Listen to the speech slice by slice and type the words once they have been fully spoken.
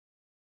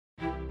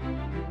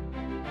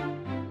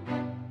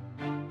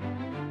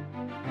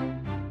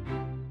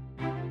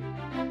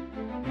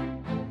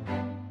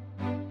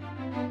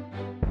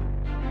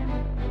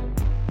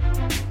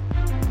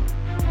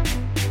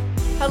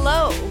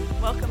Hello,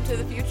 welcome to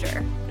the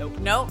future.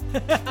 Nope.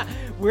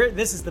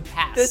 This is the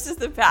past. This is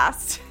the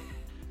past.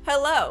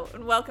 Hello,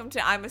 and welcome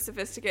to I'm a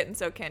Sophisticate and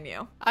So Can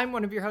You. I'm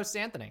one of your hosts,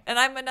 Anthony. And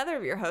I'm another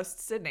of your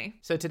hosts, Sydney.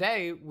 So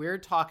today, we're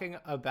talking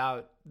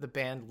about the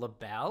band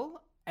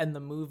Labelle and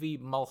the movie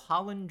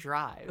Mulholland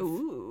Drive.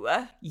 Ooh.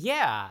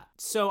 Yeah,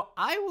 so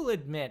I will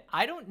admit,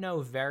 I don't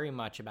know very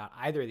much about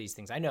either of these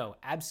things. I know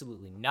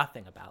absolutely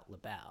nothing about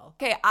Labelle.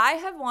 Okay, I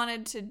have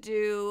wanted to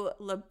do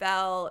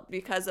Labelle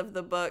because of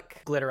the book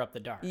Glitter Up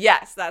the Dark.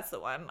 Yes, that's the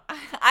one.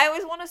 I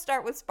always want to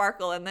start with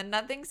Sparkle, and then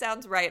nothing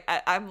sounds right.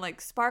 I'm like,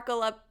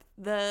 Sparkle Up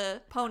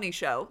the Pony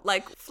Show,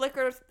 like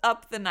Flicker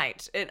Up the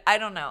Night. I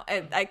don't know.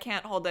 I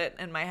can't hold it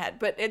in my head.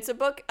 But it's a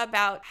book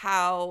about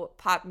how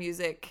pop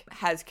music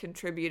has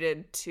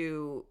contributed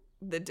to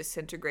the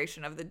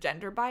disintegration of the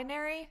gender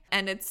binary.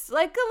 And it's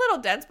like a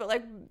little dense, but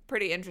like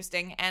pretty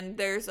interesting. And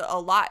there's a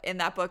lot in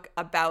that book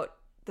about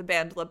the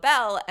band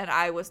Labelle, and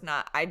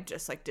I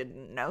just like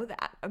didn't know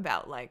that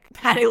about like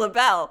Patti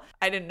LaBelle.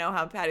 I didn't know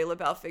how Patti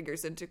LaBelle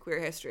figures into queer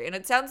history. And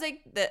it sounds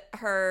like that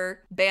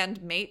her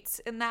band mates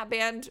in that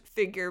band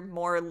figure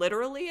more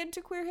literally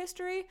into queer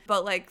history,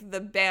 but like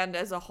the band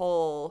as a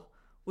whole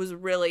was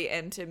really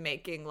into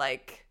making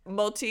like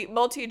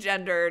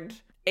multi-gendered,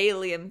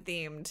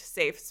 alien-themed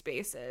safe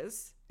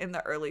spaces in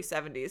the early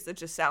 70s that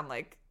just sound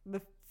like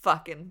the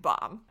fucking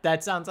bomb.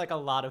 That sounds like a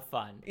lot of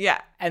fun.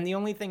 Yeah. And the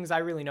only things I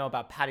really know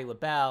about Patti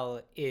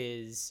LaBelle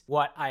is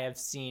what I have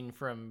seen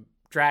from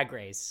Drag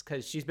Race,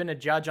 because she's been a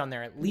judge on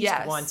there at least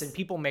once, and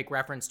people make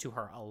reference to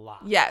her a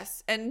lot.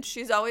 Yes, and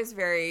she's always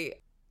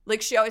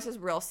she always has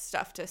real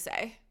stuff to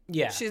say.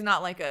 Yeah. She's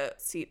not like a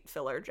seat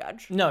filler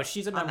judge. No,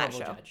 she's a memorable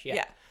judge.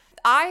 Yeah.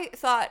 I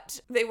thought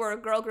they were a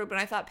girl group,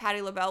 and I thought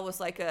Patti LaBelle was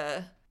like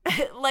a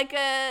like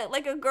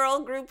a girl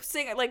group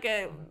singer.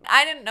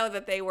 I didn't know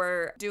that they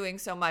were doing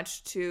so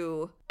much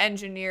to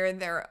engineer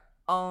their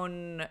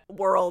own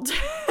world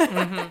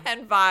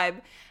and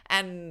vibe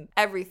and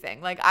everything.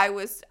 Like I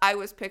was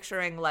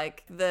picturing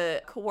like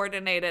the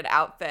coordinated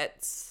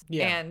outfits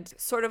and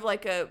sort of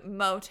like a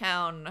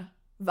Motown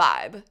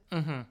vibe.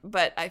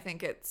 But I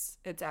think it's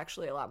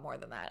actually a lot more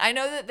than that. I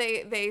know that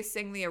they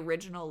sing the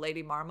original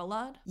Lady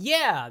Marmalade.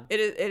 Yeah. It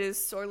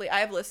is sorely,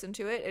 I have listened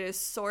to it. It is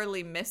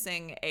sorely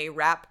missing a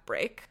rap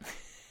break.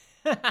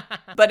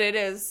 But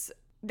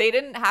they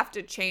didn't have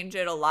to change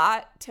it a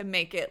lot to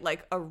make it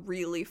like a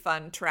really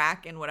fun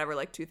track in whatever,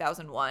 like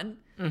 2001,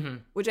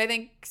 which I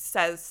think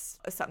says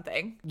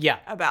something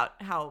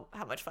about how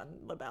much fun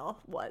Labelle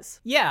was.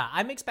 Yeah,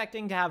 I'm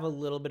expecting to have a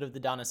little bit of the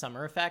Donna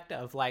Summer effect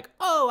of like,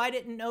 oh, I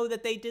didn't know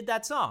that they did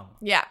that song.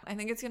 Yeah, I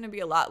think it's going to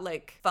be a lot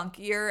like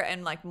funkier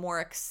and like more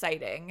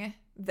exciting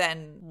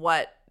than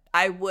what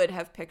I would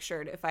have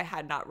pictured if I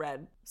had not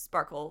read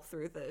Sparkle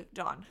Through the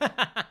Dawn.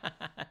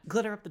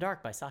 Glitter Up the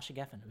Dark by Sasha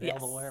Geffen,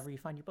 available wherever you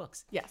find your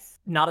books. Yes.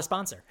 Not a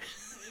sponsor.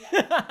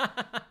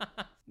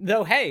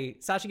 Though, hey,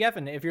 Sasha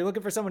Geffen, if you're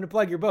looking for someone to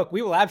plug your book,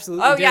 we will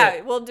absolutely do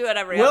it. We'll do it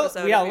every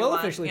episode. Yeah, we'll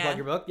officially plug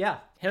your book. Yeah.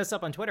 Hit us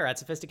up on Twitter at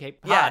SophisticatePod.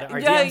 Yeah, Our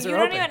DMs you are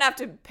don't open. even have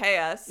to pay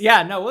us.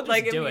 Yeah, no, we'll just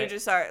like do it. If you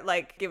just are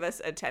like give us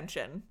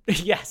attention.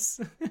 Yes.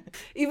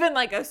 Even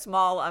like a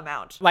small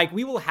amount. Like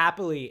we will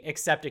happily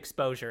accept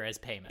exposure as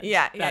payment.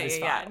 Yeah.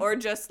 Or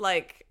just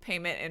like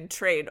payment in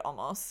trade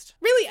almost.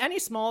 Really, any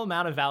small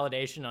amount of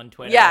validation on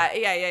Twitter.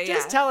 Yeah.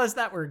 Just tell us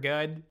that we're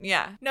good.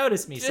 Yeah.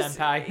 Notice me,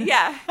 senpai.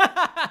 Yeah.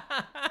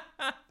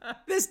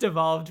 This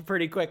devolved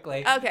pretty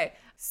quickly. Okay.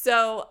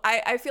 So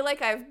I feel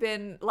like I've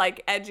been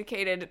like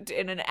educated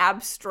in an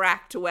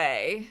abstract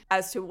way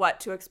as to what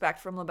to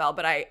expect from Labelle,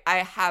 but I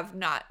have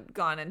not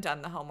gone and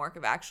done the homework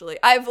of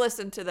I've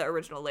listened to the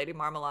original Lady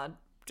Marmalade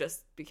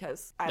just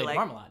because I Lady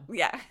Marmalade.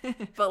 Yeah.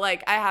 But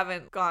like I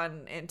haven't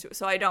gone into it,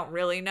 so I don't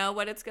really know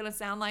what it's going to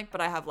sound like,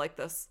 but I have like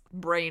this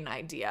brain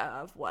idea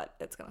of what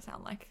it's going to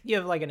sound like. You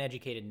have like an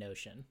educated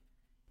notion.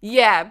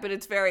 Yeah, but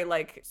it's very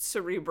like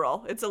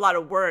cerebral. It's a lot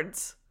of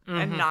words.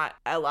 And not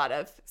a lot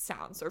of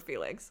sounds or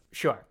feelings.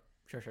 Sure.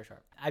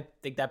 I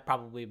think that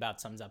probably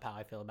about sums up how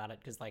I feel about it,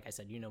 because like I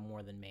said, you know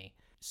more than me.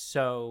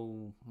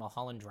 So,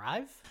 Mulholland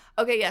Drive?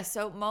 Okay, yeah,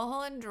 so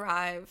Mulholland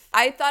Drive.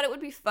 I thought it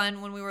would be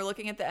fun when we were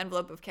looking at the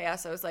envelope of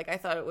chaos. I was like, I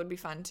thought it would be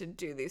fun to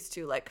do these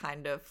two like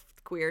kind of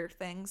queer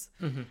things.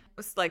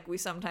 It's like we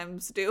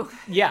sometimes do.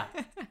 Yeah.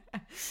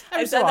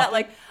 I said that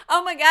like,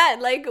 oh my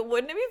God, like,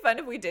 wouldn't it be fun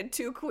if we did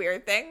two queer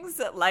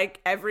things like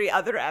every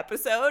other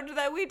episode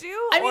that we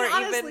do? I mean,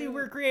 honestly,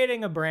 we're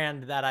creating a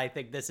brand that I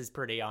think this is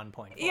pretty on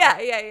point for.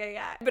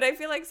 Yeah. But I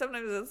feel like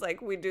sometimes it's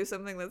like we do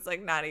something that's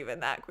like not even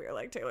that queer,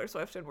 like Taylor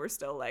Swift, and we're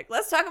still like,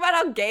 let's talk about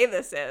how gay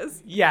this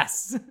is.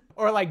 Yes.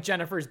 Or like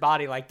Jennifer's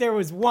Body, like there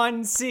was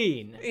one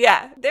scene.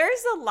 Yeah.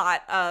 There's a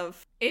lot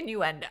of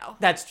innuendo.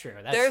 That's true.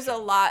 There's a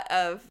lot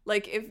of,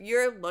 like, if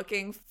you're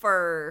looking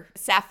for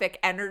sapphic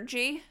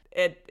energy,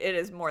 it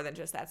is more than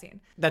just that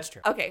scene. That's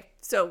true. Okay,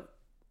 so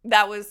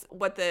That was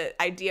what the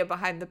idea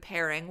behind the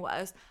pairing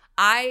was.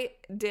 I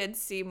did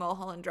see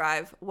Mulholland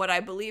Drive, what I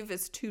believe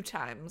is 2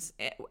 times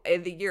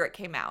in the year it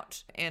came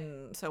out.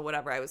 So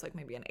whatever, I was like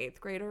maybe an 8th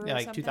grader or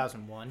like something.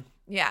 2001.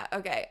 Yeah,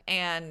 okay.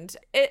 And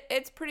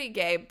it's pretty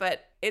gay,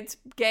 but it's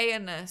gay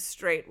in a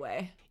straight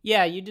way.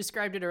 Yeah, you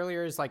described it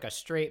earlier as like a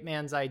straight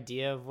man's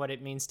idea of what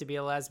it means to be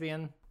a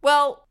lesbian.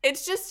 Well,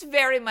 it's just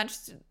very much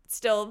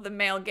still the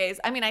male gaze.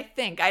 I mean, I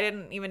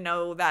didn't even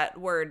know that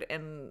word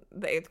in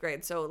the 8th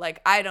grade, so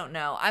like, I don't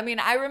know. I mean,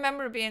 I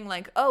remember being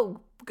like,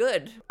 oh,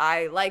 good,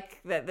 I like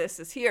that this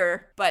is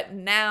here, but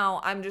now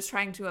I'm just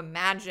trying to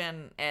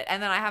imagine it.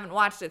 And then I haven't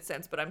watched it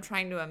since, but I'm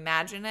trying to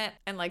imagine it.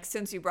 And like,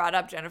 since you brought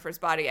up Jennifer's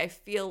Body, I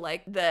feel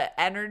like the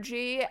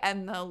energy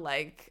and the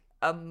like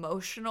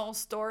emotional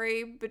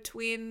story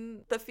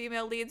between the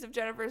female leads of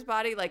Jennifer's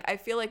Body, like I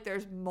feel like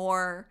there's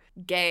more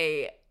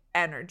gay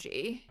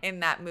energy in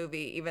that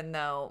movie, even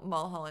though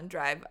Mulholland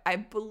Drive, I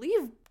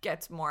believe,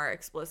 gets more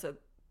explicit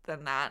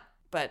than that.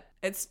 But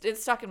it's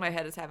stuck in my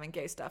head as having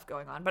gay stuff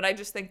going on. But I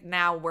just think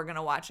now we're going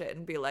to watch it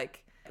and be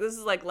like, this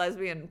is like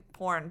lesbian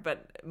porn,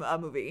 but a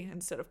movie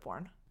instead of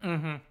porn.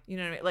 Mm-hmm. You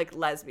know what I mean? Like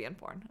lesbian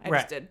porn. I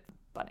just did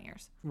bunny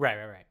ears.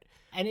 Right.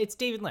 And it's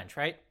David Lynch,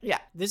 right? Yeah.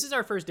 This is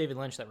our first David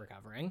Lynch that we're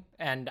covering.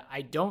 And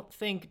I don't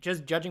think,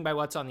 just judging by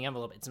what's on the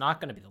envelope, it's not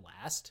going to be the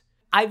last.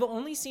 I've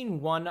only seen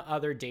one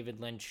other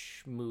David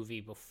Lynch movie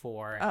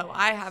before. Oh,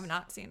 I have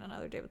not seen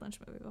another David Lynch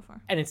movie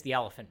before. And it's The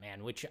Elephant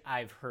Man, which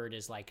I've heard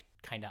is like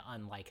kind of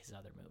unlike his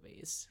other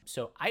movies.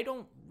 So I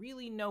don't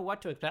really know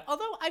what to expect.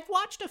 Although I've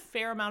watched a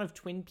fair amount of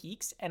Twin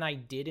Peaks and I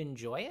did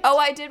enjoy it. Oh,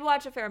 I did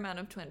watch a fair amount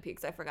of Twin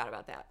Peaks. I forgot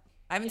about that.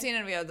 I haven't seen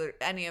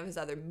any of his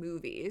other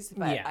movies,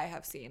 but I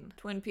have seen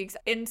Twin Peaks.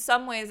 In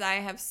some ways, I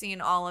have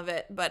seen all of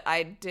it, but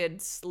I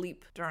did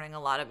sleep during a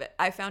lot of it.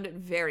 I found it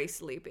very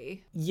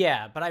sleepy.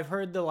 Yeah, but I've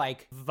heard the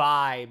like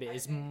vibe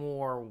is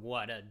more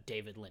what a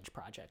David Lynch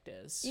project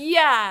is.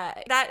 Yeah,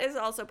 that is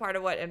also part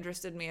of what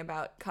interested me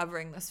about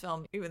covering this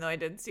film, even though I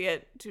did see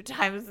it 2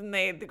 times in the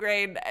 8th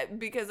grade,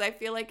 because I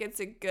feel like it's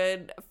a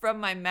good,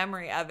 from my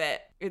memory of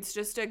it, it's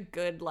just a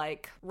good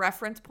like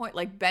reference point,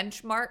 like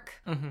benchmark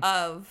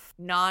of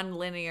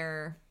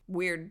non-linear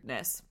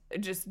weirdness.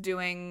 Just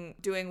doing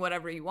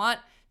whatever you want,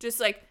 just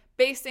like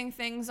basing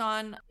things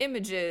on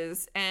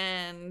images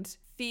and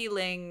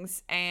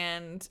feelings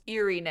and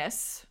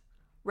eeriness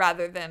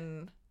rather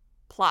than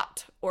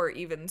plot or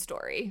even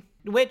story.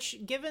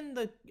 Which, given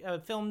the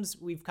films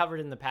we've covered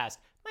in the past,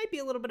 might be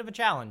a little bit of a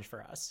challenge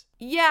for us.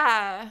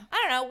 Yeah. I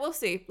don't know. We'll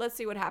see. Let's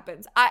see what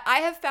happens. I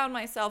have found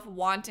myself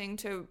wanting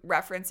to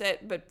reference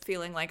it, but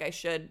feeling like I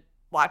should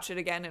watch it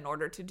again in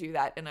order to do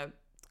that in a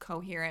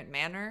coherent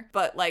manner.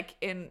 But like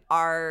in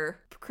our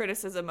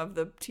criticism of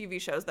the TV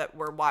shows that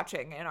we're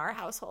watching in our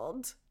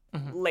household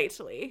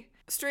lately,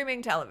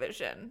 streaming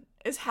television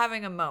is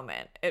having a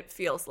moment, it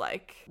feels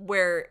like,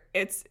 where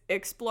it's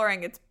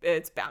exploring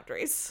its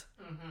boundaries.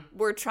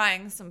 We're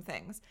trying some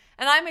things.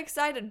 And I'm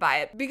excited by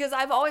it because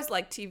I've always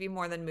liked TV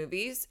more than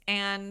movies.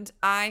 And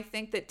I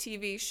think that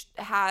TV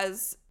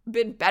has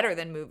been better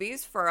than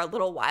movies for a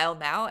little while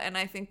now. And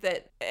I think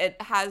that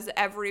it has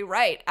every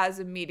right as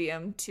a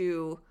medium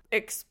to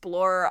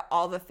explore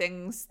all the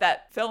things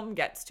that film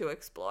gets to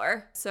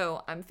explore.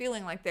 So I'm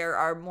feeling like there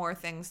are more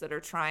things that are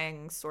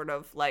trying sort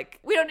of like,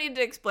 we don't need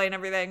to explain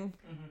everything.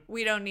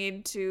 We don't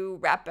need to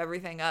wrap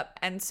everything up.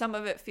 And some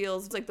of it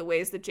feels like the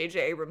ways that J.J.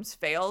 Abrams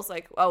fails,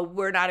 like, oh,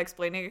 we're not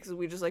explaining it because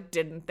we just like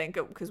didn't think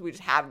it because we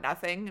just have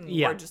nothing and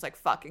we're just like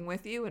fucking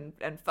with you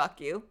and fuck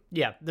you.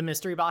 Yeah, the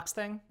mystery box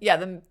thing. Yeah,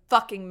 the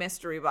fucking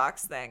mystery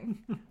box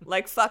thing.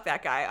 Like, fuck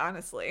that guy,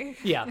 honestly.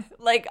 Yeah.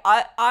 Like,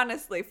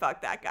 honestly,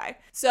 fuck that guy.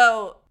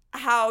 So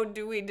how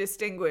do we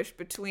distinguish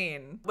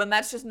between when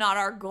that's just not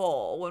our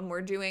goal, when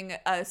we're doing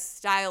a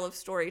style of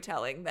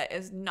storytelling that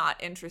is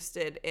not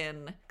interested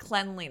in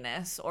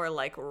cleanliness or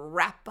like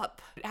wrap up?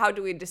 How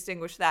do we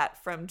distinguish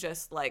that from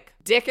just like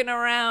dicking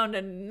around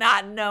and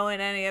not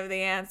knowing any of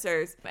the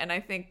answers? And I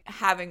think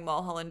having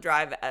Mulholland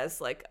Drive as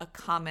like a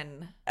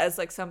common, as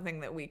like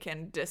something that we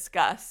can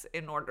discuss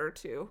in order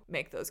to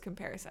make those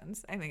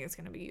comparisons, I think it's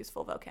going to be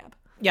useful vocab.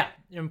 Yeah,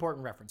 an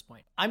important reference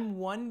point. I'm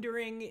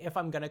wondering if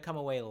I'm going to come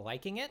away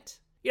liking it.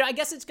 You know, I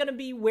guess it's going to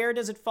be, where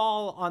does it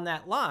fall on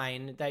that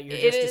line that you're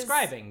just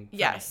describing?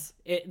 Yes.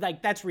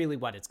 Like, that's really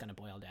what it's going to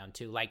boil down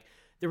to. Like,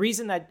 the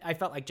reason that I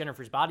felt like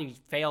Jennifer's Body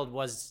failed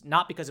was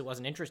not because it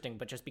wasn't interesting,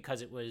 but just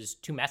because it was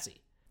too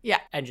messy. Yeah.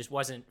 And just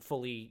wasn't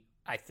fully,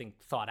 I think,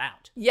 thought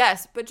out.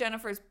 Yes, but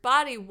Jennifer's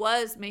Body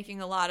was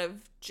making a lot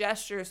of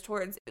gestures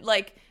towards,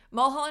 like,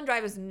 Mulholland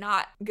Drive is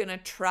not gonna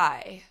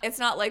try. It's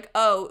not like,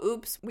 oh,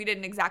 oops, we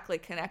didn't exactly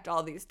connect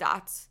all these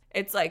dots.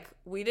 It's like,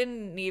 we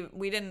didn't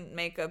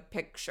make a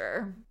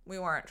picture. We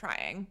weren't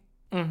trying.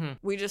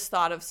 We just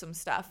thought of some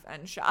stuff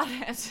and shot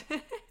it.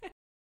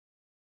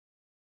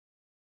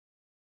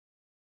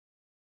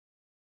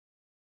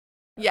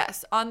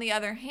 Yes. On the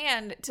other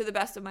hand, to the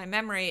best of my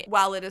memory,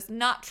 while it is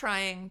not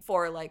trying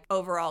for like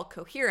overall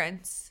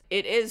coherence,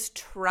 it is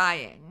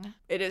trying.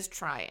 It is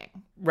trying.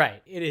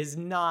 Right. It is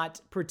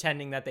not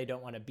pretending that they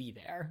don't want to be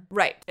there.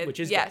 Right. Which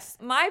is yes.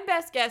 good. My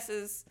best guess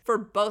is for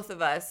both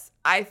of us,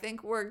 I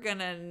think we're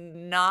gonna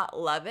not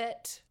love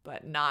it,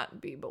 but not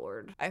be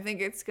bored. I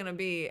think it's gonna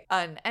be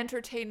an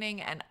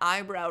entertaining and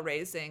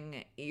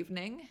eyebrow-raising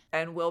evening,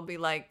 and we'll be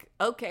like,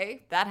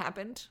 okay, that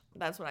happened.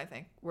 That's what I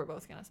think we're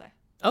both gonna say.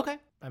 Okay.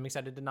 I'm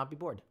excited to not be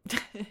bored.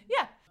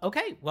 Yeah.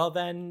 Okay. Well,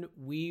 then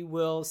we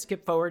will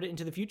skip forward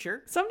into the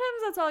future.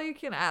 Sometimes that's all you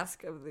can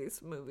ask of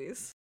these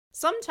movies.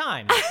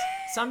 Sometimes.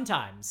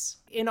 Sometimes.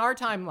 In our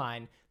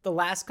timeline, the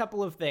last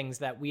couple of things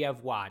that we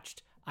have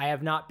watched, I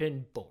have not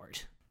been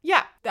bored.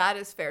 Yeah, that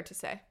is fair to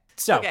say.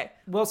 So, okay.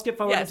 We'll skip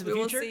forward into the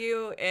Yes, future. we will see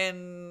you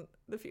in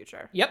the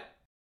future. Yep.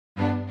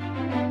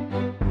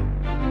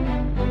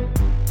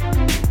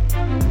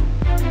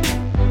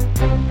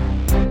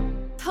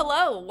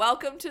 Hello,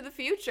 welcome to the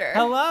future.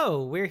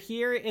 Hello, we're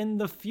here in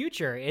the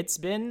future. It's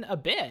been a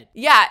bit.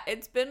 Yeah,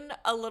 it's been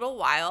a little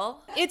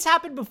while. It's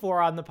happened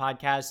before on the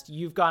podcast.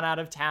 You've gone out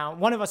of town.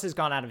 One of us has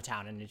gone out of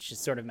town, and it's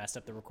just sort of messed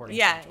up the recording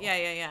schedule.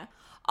 Yeah.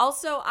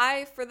 Also,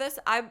 I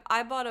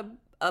bought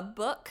a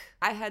book.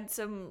 I had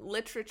some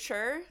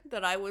literature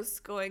that I was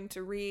going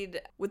to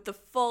read with the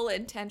full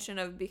intention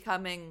of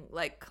becoming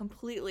like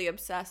completely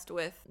obsessed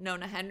with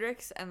Nona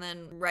Hendrix and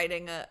then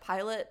writing a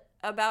pilot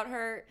about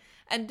her.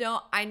 And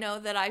I know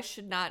that I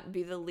should not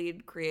be the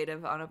lead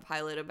creative on a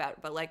pilot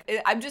but like,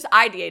 I'm just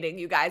ideating,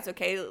 you guys,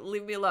 okay?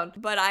 Leave me alone.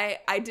 But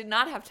I did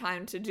not have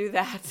time to do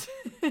that.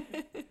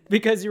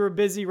 Because you were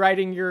busy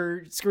writing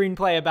your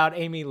screenplay about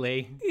Amy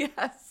Lee.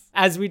 Yes.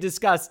 As we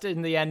discussed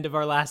in the end of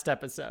our last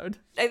episode.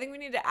 I think we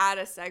need to add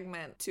a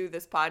segment to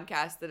this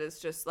podcast that is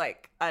just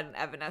like an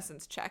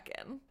Evanescence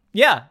check-in.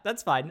 Yeah,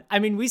 that's fine. I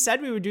mean, we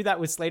said we would do that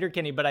with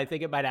Slater-Kinney, but I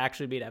think it might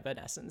actually be an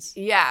Evanescence.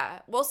 Yeah.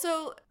 Well,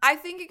 so I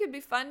think it could be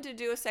fun to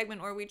do a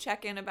segment where we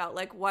check in about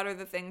like what are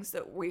the things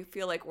that we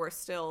feel like we're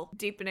still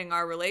deepening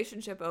our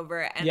relationship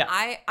over. And yeah.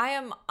 I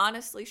am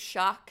honestly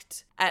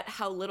shocked at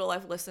how little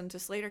I've listened to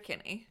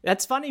Slater-Kinney.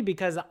 That's funny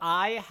because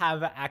I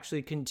have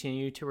actually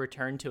continued to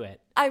return to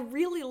it. I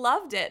really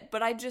loved it,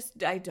 but I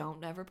don't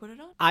never put it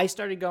on. I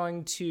started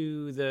going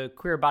to the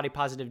queer body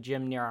positive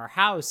gym near our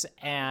house,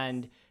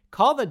 and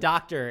Call the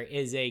Doctor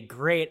is a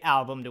great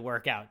album to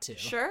work out to.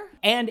 Sure.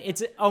 And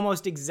it's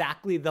almost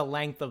exactly the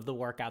length of the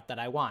workout that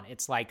I want.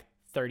 It's like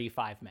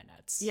 35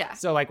 minutes. Yeah.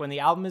 So like when the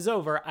album is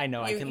over, I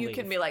know I can leave. You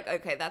can be like,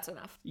 okay, that's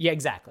enough. Yeah,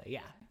 exactly.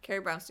 Yeah.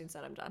 Carrie Brownstein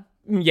said I'm done.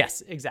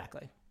 Yes,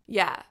 exactly.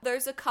 Yeah.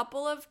 There's a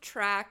couple of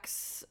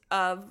tracks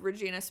of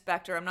Regina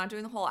Spektor. I'm not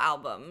doing the whole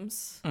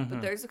albums,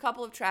 but there's a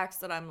couple of tracks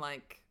that I'm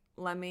like,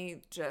 let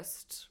me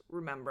just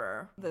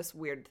remember this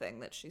weird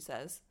thing that she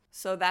says.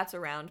 So that's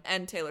around.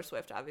 And Taylor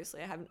Swift, obviously.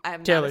 I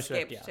have not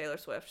escaped Taylor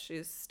Swift.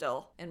 She's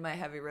still in my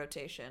heavy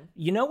rotation.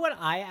 You know what?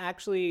 I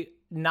actually,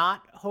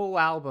 not whole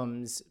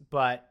albums,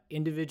 but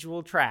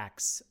individual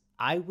tracks,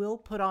 I will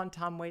put on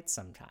Tom Waits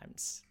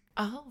sometimes.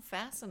 Oh,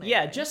 fascinating.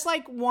 Yeah, just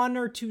like one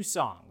or two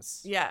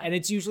songs. Yeah. And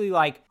it's usually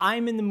like,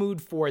 I'm in the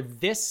mood for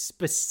this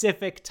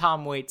specific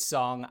Tom Waits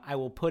song. I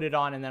will put it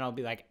on and then I'll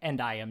be like,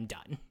 and I am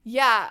done.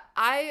 Yeah,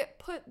 I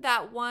put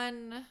that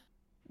one,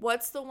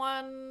 what's the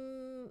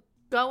one?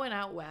 Going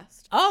Out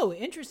West. Oh,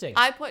 interesting.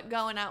 I put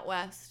Going Out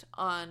West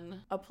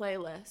on a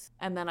playlist,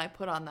 and then I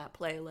put on that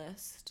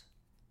playlist,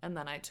 and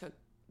then I took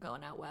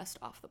Going Out West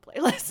off the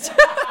playlist.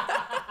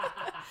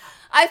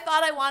 I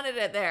thought I wanted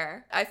it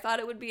there. I thought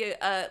it would be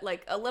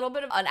a little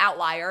bit of an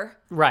outlier.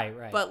 Right.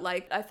 But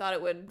like I thought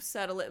it would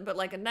settle it, but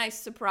like a nice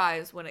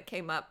surprise when it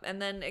came up.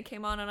 And then it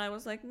came on and I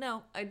was like,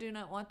 no, I do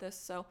not want this.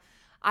 So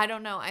I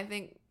don't know. I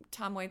think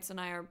Tom Waits and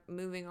I are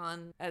moving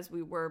on as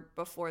we were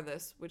before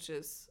this, which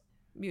is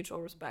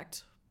mutual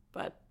respect,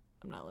 but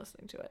I'm not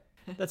listening to it.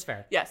 That's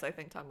fair. Yes, I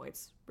think Tom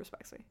Waits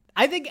respects me.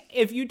 I think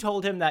if you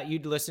told him that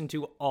you'd listen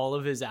to all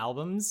of his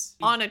albums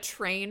on a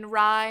train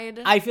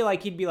ride, I feel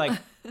like he'd be like,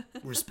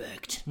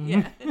 respect.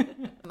 Yeah.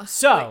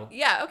 So,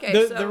 yeah,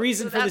 okay. The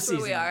reason for the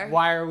season.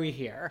 Why are we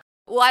here?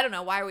 Well, I don't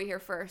know. Why are we here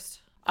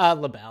first?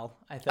 Labelle,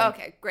 I think.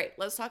 Okay, great.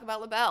 Let's talk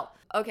about Labelle.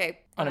 Okay,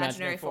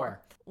 Unimaginary 4.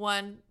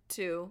 1,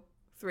 2,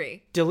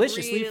 3.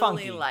 Deliciously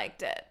funky. Really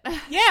liked it.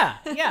 Yeah.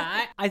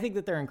 I think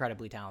that they're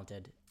incredibly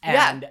talented.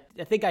 And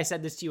I think I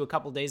said this to you a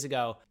couple days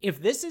ago.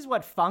 If this is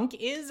what funk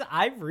is,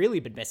 I've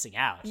really been missing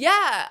out.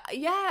 Yeah.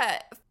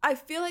 I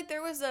feel like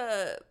there was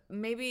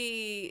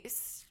maybe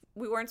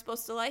we weren't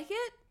supposed to like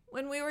it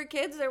when we were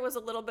kids. There was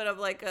a little bit of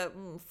like a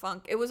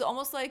funk. It was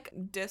almost like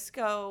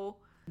disco.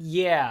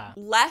 Yeah.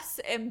 Less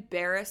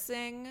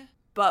embarrassing,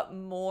 but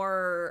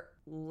more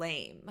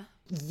lame.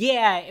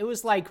 Yeah, it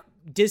was like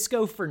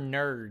disco for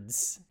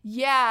nerds.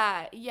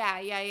 Yeah.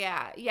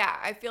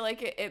 I feel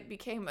like it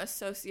became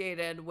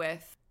associated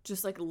with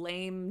just like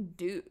lame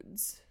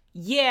dudes.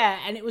 Yeah,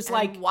 and it was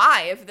like,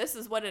 why? If this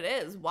is what it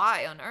is,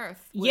 why on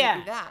earth would it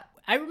be that?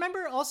 I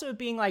remember also it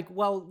being like,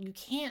 well, you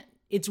can't,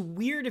 it's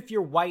weird if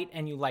you're white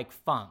and you like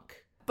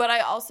funk. But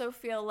I also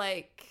feel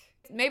like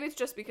maybe it's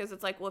just because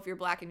it's like, well, if you're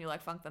black and you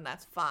like funk, then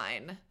that's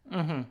fine.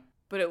 Mm-hmm.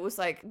 But it was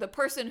like the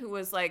person who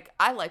was like,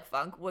 I like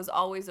funk was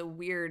always a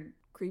weird,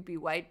 creepy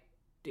white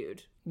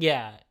dude.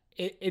 Yeah.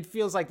 It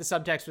feels like the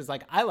subtext was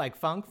like, I like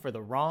funk for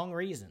the wrong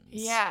reasons.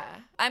 Yeah.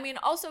 I mean,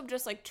 also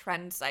just like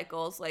trend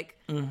cycles, like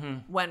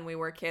when we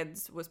were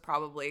kids was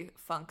probably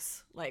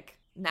funk's like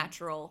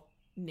natural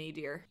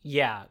nadir.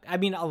 Yeah. I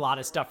mean, a lot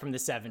of stuff from the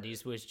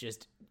 70s was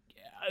just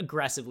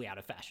aggressively out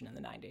of fashion in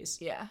the 90s.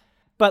 Yeah.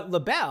 But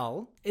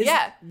Labelle is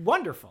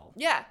wonderful.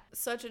 Yeah.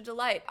 Such a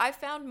delight. I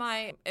found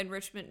my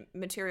enrichment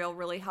material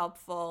really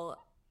helpful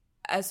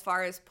as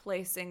far as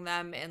placing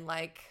them in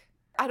like,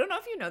 I don't know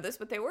if you know this,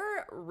 but they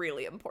were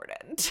really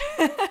important.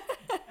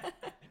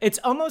 It's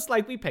almost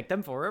like we picked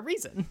them for a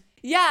reason.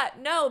 Yeah,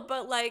 no,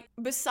 but like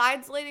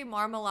besides Lady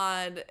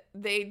Marmalade,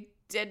 they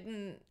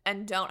didn't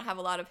and don't have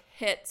a lot of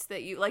hits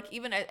that you like.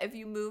 Even if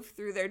you move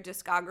through their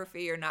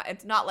discography or not,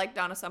 it's not like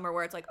Donna Summer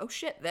where it's like, oh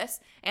shit,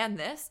 this and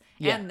this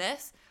and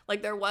this.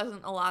 Like there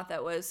wasn't a lot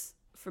that was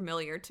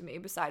familiar to me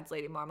besides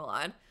Lady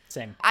Marmalade.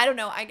 Same. I don't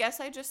know. I guess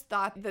I just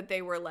thought that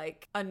they were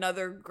like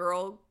another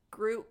girl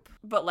group,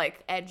 but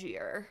like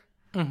edgier.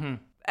 Mm-hmm.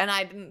 And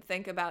I didn't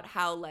think about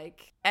how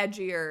like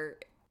edgier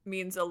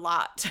means a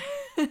lot.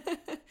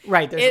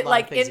 Right. There's a lot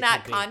like of things in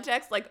that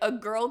context, like a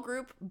girl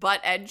group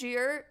but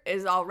edgier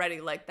is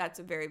already like that's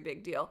a very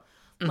big deal.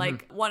 Mm-hmm.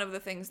 Like one of the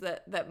things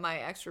that my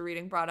extra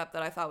reading brought up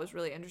that I thought was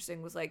really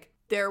interesting was like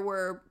there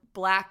were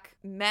black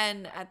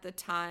men at the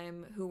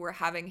time who were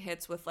having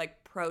hits with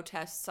like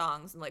protest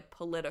songs and like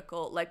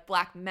political, like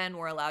black men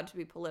were allowed to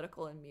be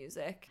political in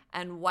music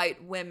and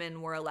white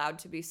women were allowed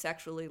to be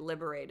sexually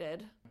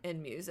liberated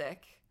in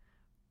music,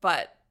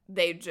 but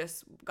they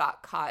just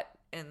got caught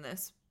in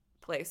this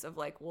place of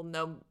like, well,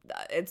 no,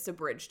 it's a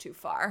bridge too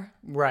far,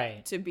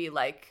 right, to be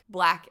like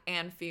black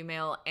and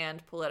female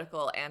and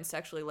political and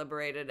sexually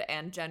liberated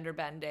and gender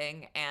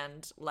bending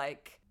and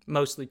like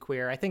mostly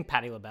queer. I think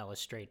Patti LaBelle is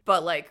straight,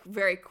 but like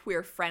very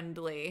queer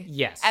friendly.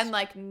 Yes. And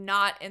like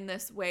not in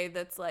this way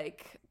that's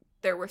like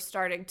there were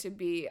starting to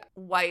be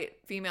white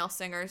female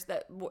singers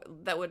that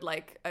would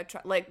like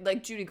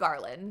like Judy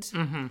Garland.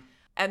 Mm-hmm.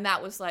 And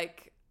that was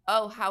like,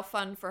 oh, how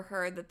fun for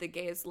her that the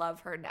gays love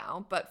her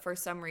now. But for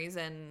some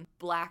reason,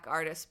 black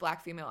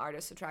female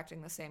artists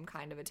attracting the same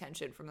kind of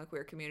attention from the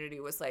queer community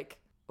was like,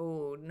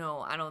 oh no,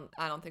 I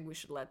don't think we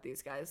should let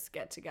these guys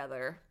get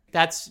together.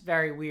 That's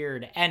very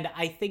weird. And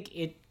I think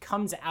it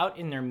comes out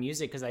in their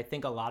music because I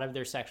think a lot of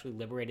their sexually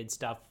liberated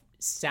stuff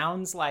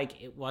sounds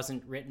like it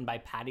wasn't written by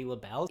Patti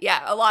LaBelle.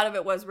 Yeah, a lot of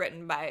it was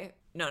written by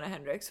Nona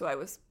Hendrix, who I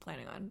was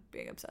planning on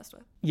being obsessed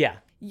with. Yeah.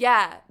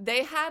 Yeah,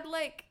 they had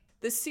like,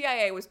 the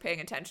CIA was paying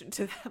attention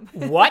to them.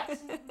 What?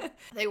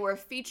 They were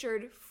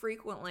featured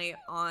frequently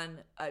on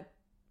a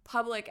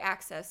public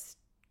access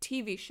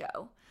TV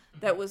show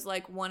that was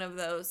like one of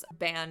those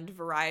band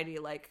variety,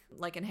 like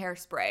in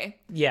Hairspray.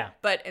 Yeah.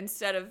 But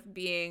instead of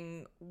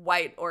being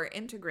white or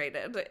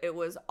integrated, it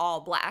was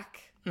all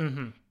black.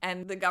 Mm-hmm.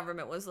 And the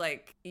government was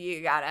like,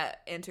 you gotta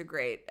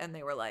integrate. And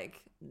they were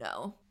like,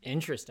 no.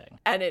 Interesting.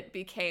 And it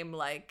became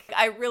like,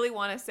 I really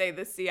want to say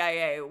the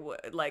CIA,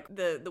 like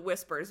the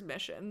Whispers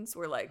missions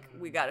were like,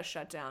 we gotta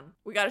shut down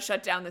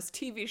this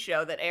TV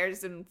show that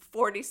airs in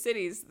 40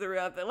 cities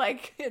throughout the,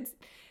 like,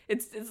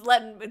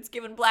 it's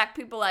giving black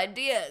people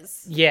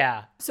ideas.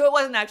 Yeah. So it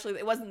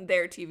wasn't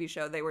their TV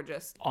show. They were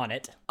just on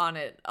it.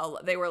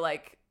 They were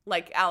like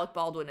Alec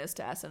Baldwin is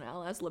to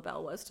SNL as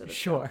Labelle was to the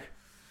show.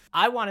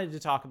 I wanted to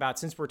talk about,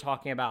 since we're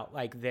talking about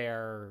like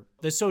the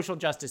social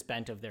justice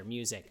bent of their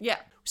music. Yeah.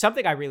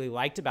 Something I really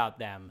liked about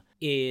them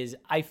is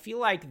I feel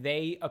like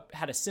they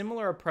had a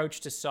similar approach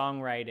to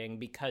songwriting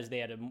because they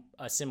had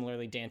a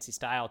similarly dancey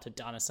style to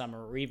Donna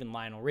Summer or even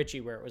Lionel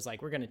Richie, where it was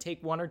like, we're going to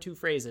take one or two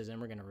phrases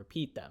and we're going to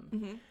repeat them.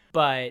 Mm-hmm.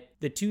 But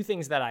the two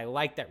things that I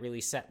liked that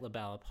really set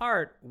Labelle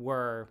apart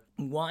were,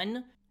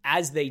 one,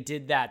 as they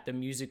did that, the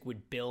music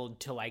would build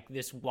to like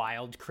this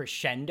wild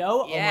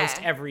crescendo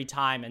almost every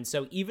time. And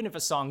so even if a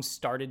song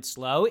started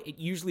slow, it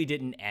usually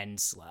didn't end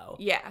slow.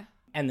 Yeah.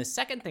 And the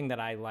second thing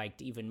that I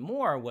liked even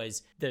more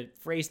was the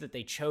phrase that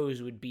they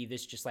chose would be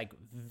this just like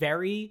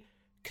very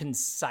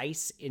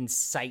concise,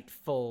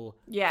 insightful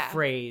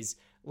phrase.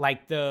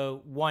 Like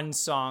the one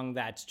song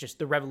that's just,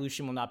 the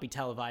revolution will not be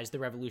televised, the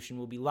revolution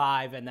will be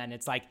live. And then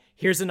it's like,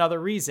 here's another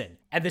reason.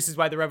 And this is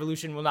why the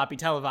revolution will not be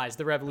televised,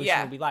 the revolution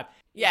will be live.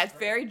 Yeah, it's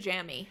very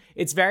jammy.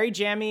 It's very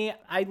jammy.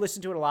 I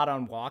listened to it a lot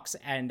on walks,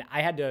 and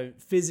I had to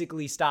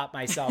physically stop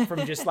myself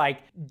from just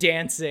like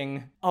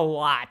dancing a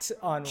lot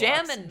on walks.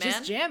 Jamming, man.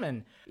 Just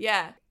jamming.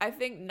 Yeah, I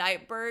think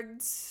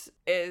Nightbirds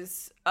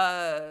is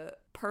a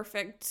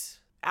perfect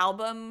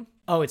album.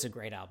 Oh, it's a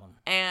great album.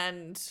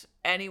 And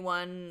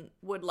anyone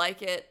would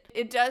like it.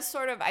 It does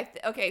sort of,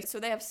 okay,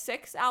 so they have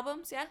 6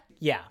 albums, yeah?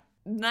 Yeah.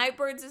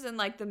 Nightbirds is in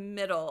like the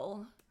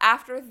middle.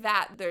 After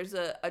that, there's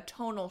a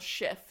tonal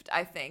shift,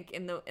 I think,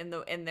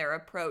 in their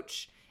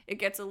approach. It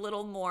gets a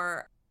little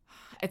more,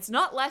 it's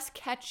not less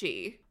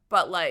catchy,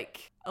 but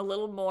like a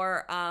little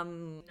more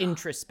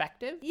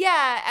introspective.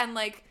 Yeah, and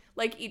like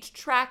like each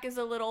track is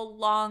a little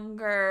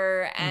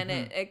longer and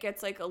it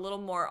gets like a little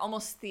more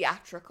almost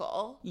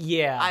theatrical.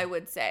 Yeah. I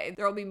would say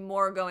there'll be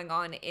more going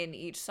on in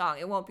each song.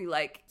 It won't be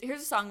like,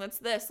 here's a song that's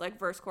this, like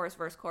verse,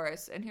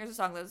 chorus, and here's a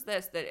song that's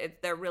this,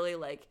 they're really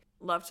like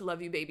Love to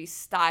Love You Baby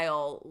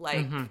style,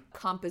 like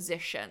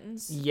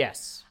compositions.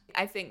 Yes.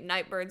 I think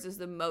Nightbirds is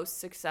the most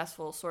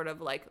successful sort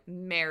of like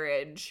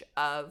marriage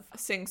of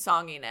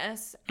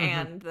sing-songiness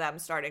and them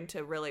starting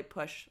to really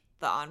push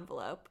the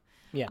envelope.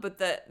 Yeah. But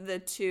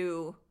the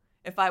two,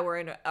 if I were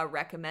in a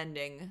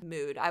recommending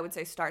mood, I would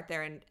say start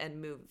there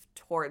and move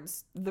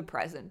towards the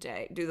present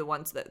day. Do the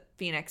ones that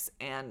Phoenix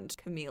and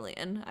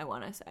Chameleon, I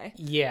want to say,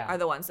 are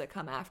the ones that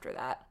come after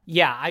that.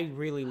 Yeah, I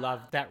really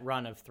love that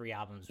run of 3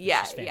 albums. Which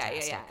is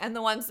fantastic. Yeah. And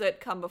the ones that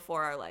come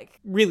before are like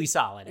really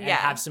solid and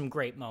have some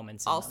great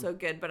moments in also them.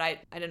 good, but I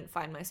didn't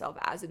find myself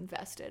as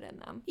invested in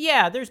them.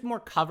 Yeah, there's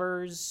more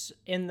covers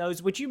in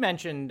those, which you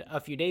mentioned a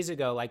few days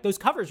ago. Like, those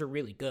covers are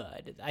really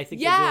good. I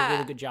think they do a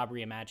really good job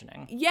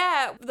reimagining.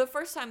 Yeah, the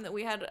first time that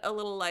we had a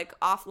little like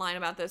offline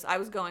about this, I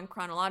was going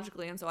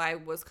chronologically, and so I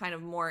was kind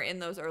of more in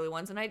those early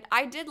ones, and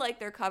I did like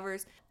their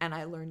covers, and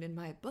I learned in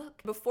my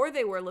book, before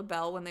they were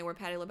Labelle, when they were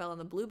Patti LaBelle and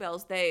the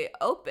Bluebells, they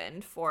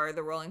opened for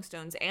the Rolling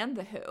Stones and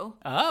the Who.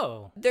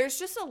 Oh. There's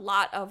just a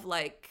lot of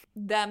like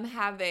them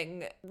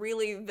having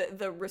really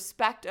the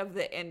respect of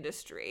the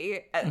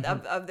industry,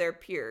 of their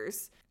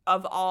peers,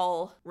 of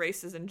all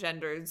races and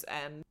genders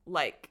and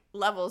like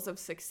levels of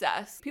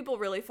success. People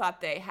really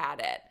thought they had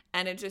it.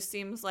 And it just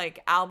seems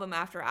like album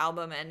after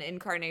album and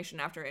incarnation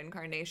after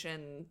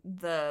incarnation,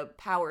 the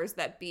powers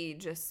that be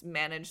just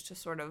managed to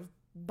sort of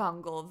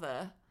bungle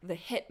the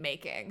hit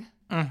making.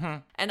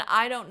 And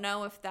I don't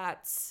know if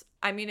that's,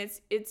 I mean,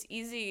 it's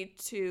easy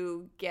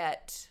to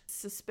get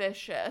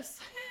suspicious.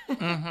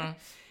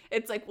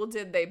 It's like, well,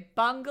 did they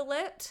bungle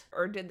it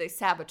or did they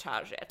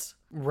sabotage it?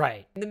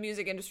 Right. The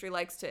music industry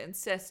likes to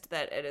insist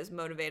that it is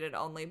motivated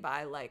only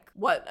by like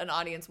what an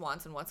audience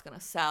wants and what's going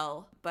to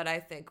sell. But I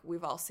think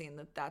we've all seen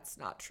that that's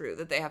not true,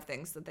 that they have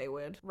things that they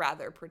would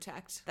rather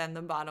protect than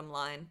the bottom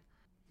line.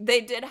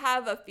 They did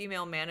have a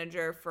female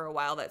manager for a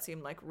while that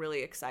seemed like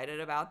really excited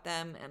about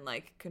them and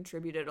like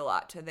contributed a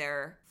lot to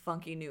their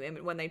funky new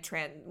image when they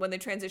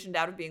transitioned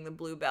out of being the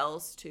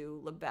Bluebells to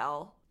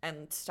Labelle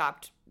and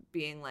stopped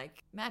being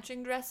like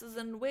matching dresses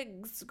and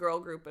wigs girl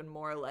group and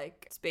more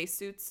like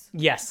spacesuits.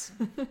 Yes.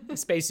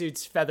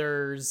 Spacesuits,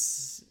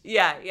 feathers.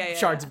 Yeah.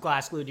 Shards of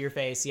glass glued to your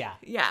face. Yeah,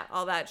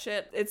 all that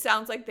shit. It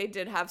sounds like they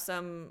did have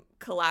some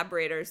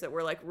collaborators that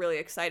were like really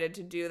excited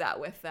to do that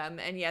with them,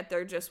 and yet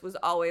there just was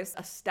always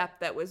a step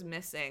that was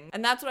missing.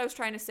 And that's what I was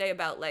trying to say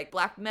about like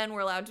black men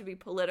were allowed to be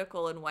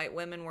political and white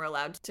women were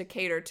allowed to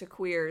cater to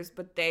queers,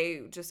 but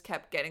they just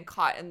kept getting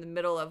caught in the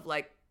middle of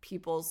like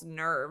people's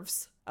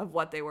nerves of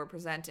what they were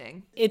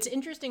presenting. It's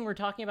interesting we're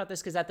talking about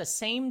this because at the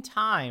same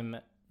time,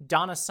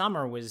 Donna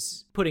Summer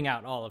was putting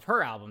out all of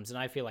her albums, and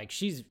I feel like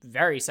she's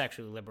very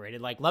sexually liberated.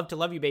 Like, Love to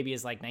Love You Baby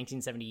is like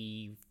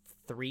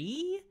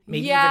 1973,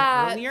 maybe even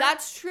earlier. Yeah,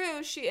 that's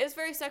true. She is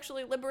very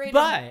sexually liberated,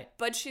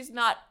 but she's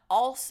not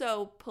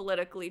also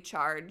politically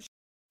charged.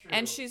 True.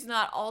 And she's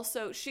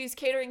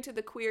catering to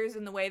the queers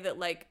in the way that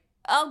like,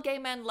 oh, gay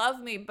men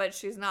love me, but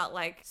she's not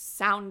like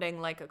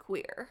sounding like a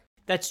queer.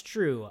 That's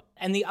true.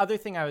 And the other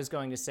thing I was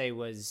going to say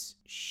was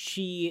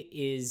she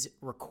is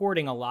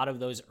recording a lot of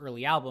those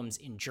early albums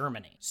in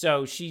Germany.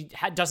 So she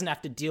doesn't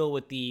have to deal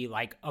with the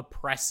like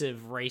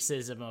oppressive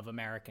racism of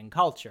American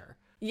culture.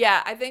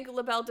 Yeah, I think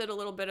Labelle did a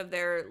little bit of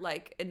their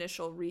like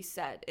initial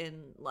reset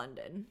in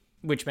London.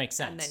 Which makes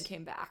sense. And then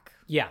came back.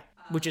 Yeah,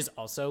 which is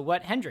also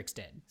what Hendrix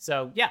did.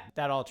 So yeah,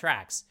 that all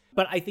tracks.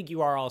 But I think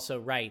you are also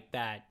right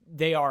that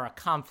they are a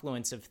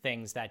confluence of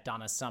things that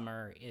Donna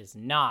Summer is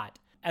not.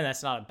 And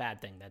that's not a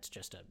bad thing. That's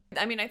just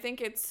I mean, I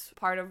think it's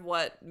part of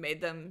what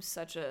made them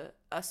such a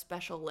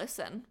special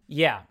listen.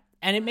 Yeah.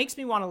 And it makes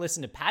me want to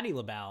listen to Patti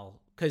LaBelle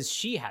because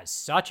she has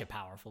such a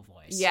powerful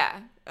voice. Yeah.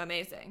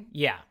 Amazing.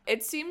 Yeah.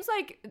 It seems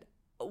like,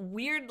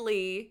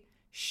 weirdly,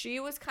 she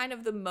was kind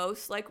of the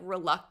most, like,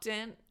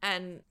 reluctant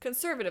and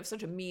conservative,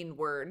 such a mean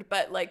word,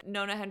 but, like,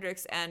 Nona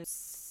Hendrix and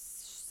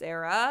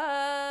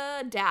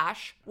Sarah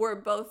Dash were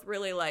both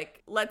really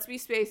like, let's be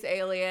space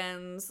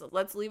aliens,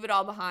 let's leave it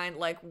all behind,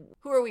 like,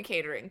 who are we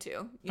catering to?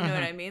 You know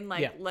what I mean?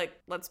 Like,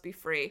 let's be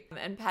free.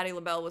 And Patti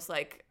LaBelle was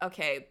like,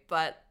 okay,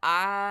 but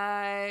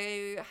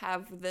I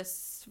have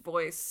this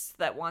voice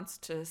that wants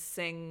to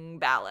sing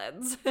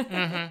ballads.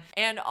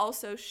 And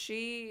also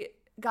she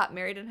got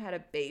married and had a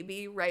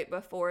baby right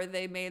before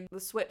they made the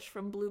switch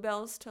from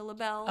Bluebells to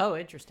Labelle. Oh,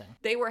 interesting.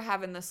 They were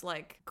having this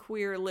like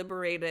queer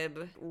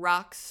liberated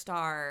rock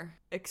star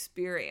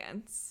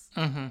experience.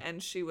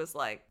 And she was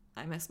like,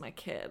 I miss my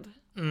kid.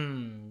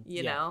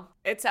 You know?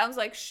 It sounds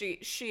like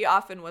she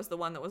often was the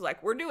one that was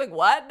like, we're doing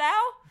what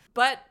now?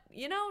 But,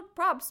 you know,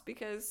 props,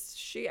 because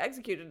she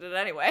executed it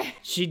anyway.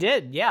 She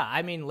did, yeah.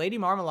 I mean, Lady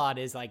Marmalade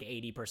is like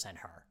 80%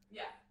 her.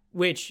 Yeah.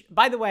 Which,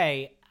 by the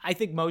way, I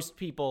think most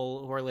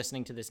people who are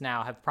listening to this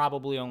now have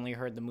probably only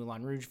heard the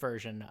Moulin Rouge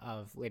version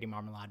of Lady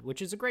Marmalade,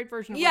 which is a great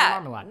version of Lady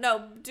Marmalade.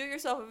 No, do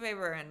yourself a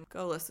favor and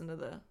go listen to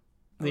the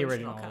The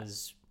original cut.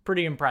 is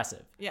pretty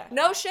impressive. Yeah.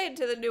 No shade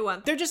to the new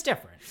one. They're just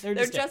different. They're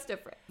just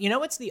different. You know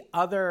what's the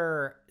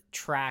other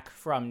track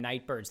from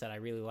Nightbirds that I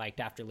really liked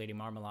after Lady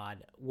Marmalade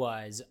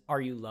was Are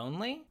You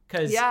Lonely?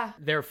 Because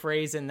their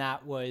phrase in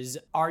that was,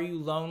 are you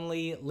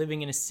lonely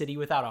living in a city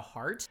without a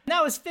heart? And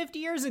that was 50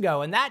 years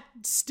ago, and that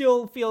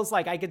still feels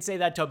like I could say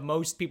that to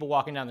most people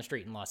walking down the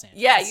street in Los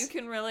Angeles. Yeah, you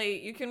can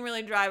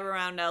really drive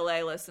around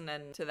LA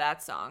listening to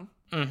that song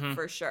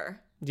for sure.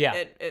 Yeah.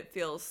 It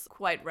feels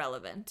quite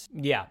relevant.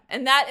 Yeah.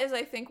 And that is,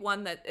 I think,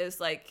 one that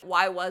is like,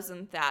 why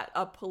wasn't that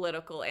a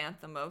political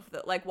anthem of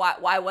the, like,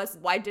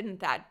 why didn't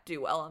that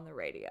do well on the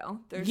radio?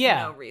 There's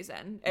no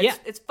reason.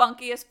 It's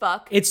funky as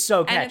fuck. It's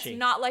so catchy. And it's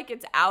not like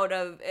it's out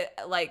of,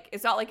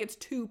 it's not like it's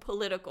too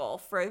political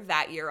for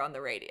that year on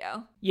the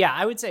radio. Yeah,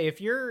 I would say if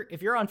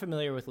you're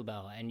unfamiliar with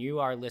Labelle and you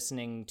are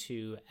listening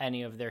to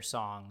any of their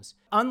songs,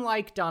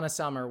 unlike Donna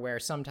Summer, where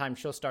sometimes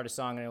she'll start a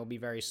song and it'll be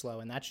very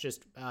slow, and that's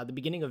just the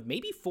beginning of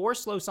maybe 4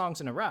 slow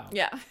songs in a row.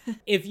 Yeah.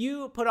 If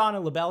you put on a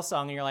Labelle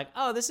song and you're like,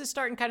 oh, this is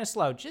starting kind of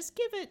slow, just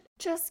give it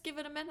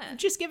a minute.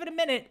 Just give it a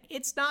minute.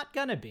 It's not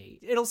gonna be.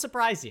 It'll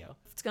surprise you.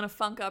 It's gonna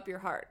funk up your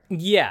heart.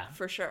 Yeah.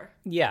 For sure.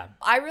 Yeah.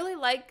 I really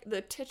like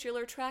the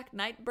titular track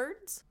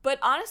Nightbirds, but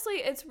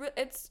honestly, it's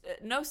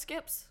no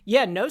skips.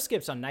 Yeah, no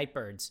skips on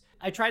Nightbirds.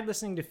 I tried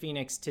listening to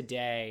Phoenix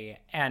today,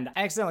 and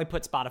I accidentally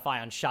put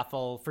Spotify on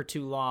shuffle for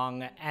too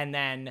long, and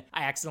then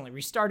I accidentally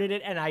restarted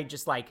it, and I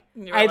just I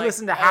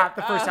listened to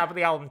the first half of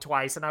the album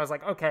twice, and I was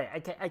like, okay,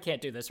 I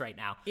can't do this right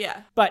now. Yeah.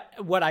 But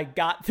what I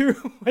got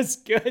through was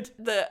good.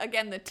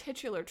 The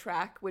titular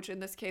track, which in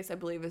this case I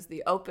believe is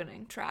the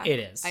opening track. It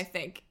is. I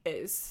think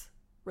is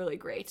really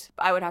great.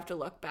 I would have to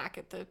look back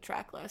at the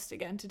track list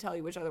again to tell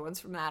you which other ones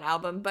from that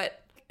album,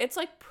 but it's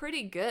like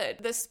pretty good.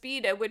 The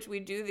speed at which we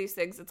do these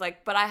things, it's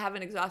like, but I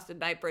haven't exhausted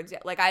Nightbirds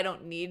yet. Like, I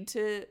don't need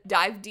to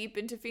dive deep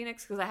into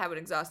Phoenix because I haven't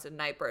exhausted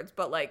Nightbirds.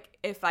 But like,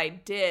 if I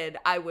did,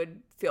 I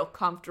would feel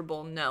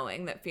comfortable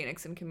knowing that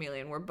Phoenix and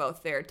Chameleon were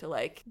both there to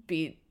like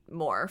be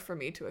more for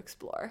me to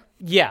explore.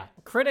 Yeah.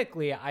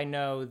 Critically, I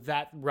know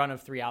that run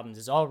of 3 albums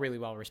is all really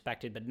well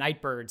respected, but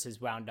Nightbirds has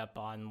wound up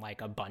on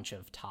like a bunch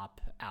of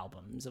top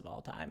albums of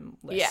all time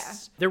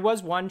lists. Yeah. There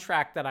was one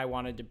track that I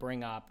wanted to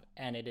bring up,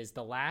 and it is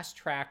the last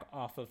track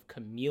off of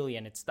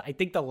Chameleon. It's, I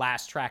think, the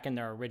last track in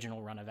their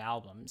original run of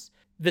albums.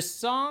 The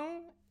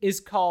song is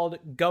called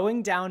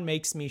Going Down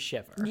Makes Me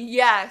Shiver.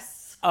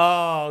 Yes.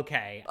 Oh,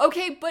 okay.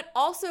 Okay, but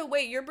also,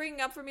 wait, you're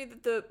bringing up for me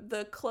that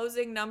the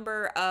closing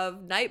number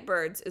of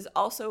Nightbirds is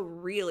also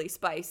really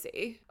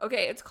spicy.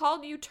 Okay, it's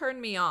called You Turn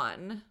Me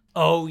On.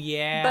 Oh,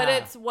 yeah.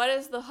 But what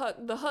is the hook?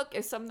 The hook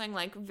is something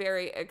like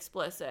very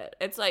explicit.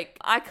 It's like,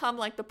 I come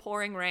like the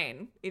pouring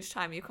rain each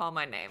time you call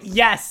my name.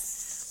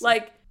 Yes.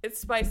 Like, it's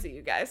spicy,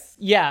 you guys.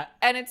 Yeah.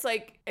 And it's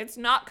like, it's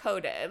not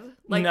coded.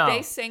 Like,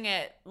 they sing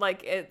it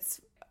like it's,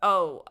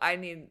 oh, I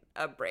need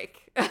a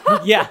break.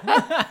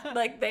 Yeah.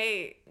 Like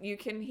you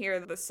can hear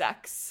the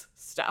sex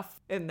stuff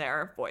in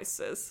their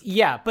voices.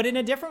 Yeah, but in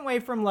a different way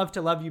from Love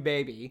to Love You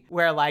Baby,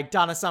 where like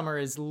Donna Summer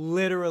is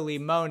literally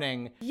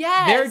moaning.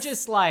 Yes. They're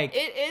just like,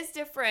 it is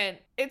different.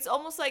 It's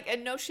almost like,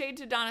 and no shade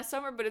to Donna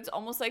Summer, but it's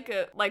almost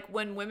like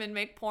when women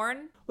make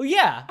porn. Well,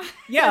 yeah.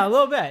 Yeah, a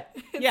little bit.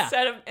 Yeah.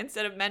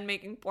 Instead of men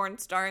making porn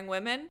starring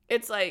women,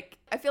 it's like,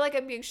 I feel like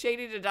I'm being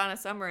shady to Donna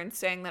Summer and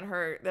saying that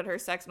her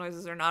sex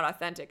noises are not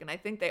authentic, and I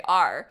think they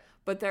are,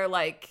 but they're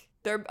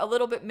a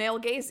little bit male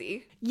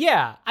gazy.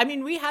 Yeah. I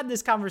mean, we had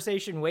this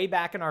conversation way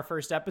back in our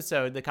first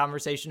episode, the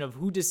conversation of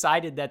who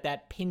decided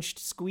that pinched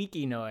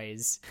squeaky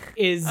noise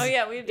is,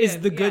 is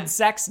the good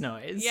sex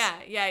noise.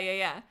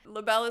 Yeah.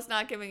 Labelle is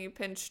not giving you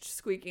pinched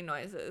squeaky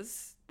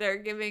noises. They're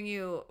giving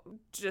you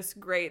just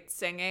great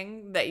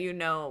singing that you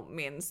know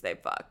means they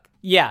fuck.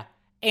 Yeah.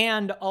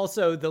 And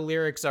also the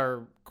lyrics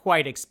are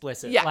quite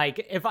explicit. Yeah.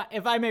 Like, if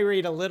I may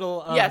read a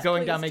little of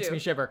Going Down Makes Me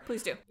Shiver.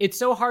 Please do. It's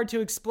so hard to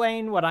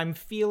explain what I'm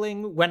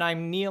feeling when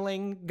I'm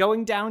kneeling.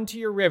 Going down to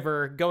your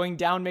river, going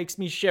down makes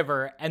me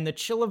shiver, and the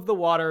chill of the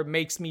water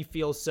makes me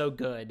feel so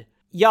good.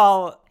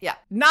 Y'all,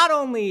 not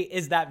only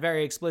is that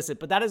very explicit,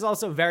 but that is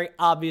also very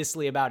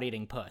obviously about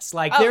eating puss.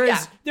 Like,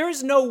 there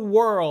is no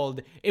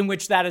world in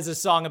which that is a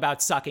song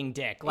about sucking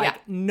dick.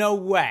 Like, no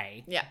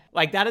way. Yeah.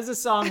 Like, that is a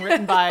song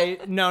written by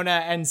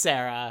Nona and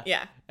Sarah.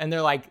 Yeah. And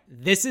they're like,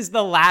 this is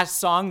the last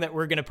song that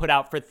we're going to put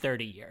out for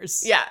 30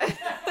 years. Yeah.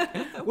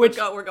 We're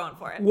going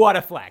for it. What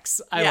a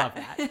flex. I love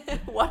that.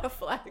 What a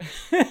flex.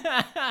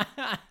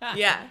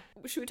 Yeah.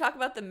 Should we talk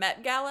about the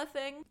Met Gala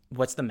thing?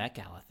 What's the Met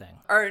Gala thing?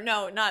 Or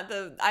no, not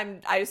the,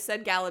 I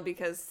said gala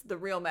because the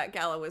real Met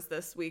Gala was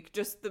this week,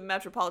 just the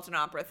Metropolitan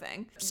Opera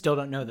thing. Still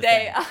don't know the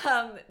thing.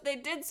 They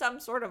did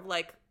some sort of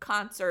like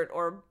concert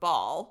or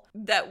ball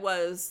that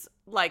was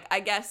like,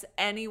 I guess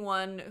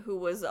anyone who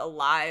was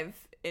alive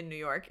in New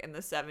York in the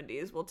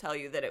 70s will tell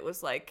you that it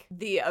was like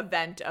the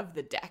event of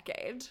the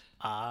decade.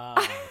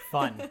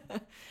 Fun.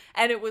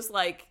 And it was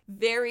like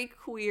very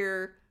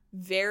queer,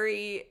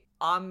 very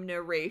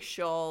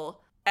omniracial.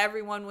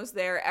 Everyone was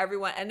there.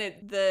 And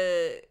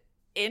the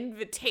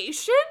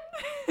invitation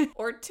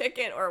or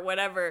ticket or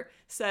whatever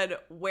said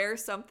wear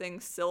something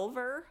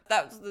silver.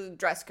 That was the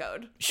dress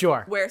code.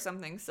 Sure. Wear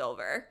something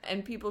silver.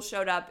 And people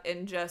showed up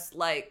in just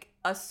like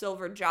a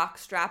silver jock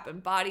strap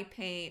and body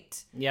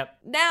paint. Yep.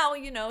 Now,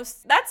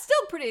 that's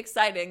still pretty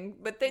exciting,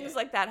 but things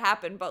like that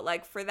happen. But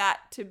like for that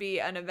to be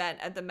an event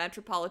at the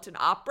Metropolitan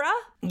Opera.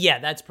 Yeah,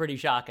 that's pretty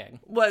shocking.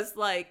 Was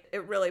like,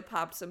 it really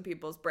popped some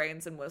people's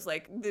brains and was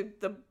like,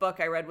 the book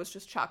I read was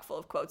just chock full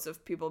of quotes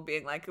of people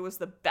being like, it was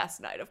the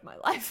best night of my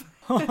life.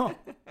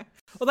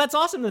 Well, that's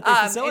awesome that they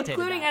facilitated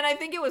including, that. and I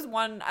think it was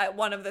one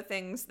of the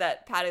things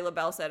that Patti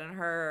LaBelle said in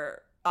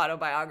her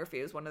autobiography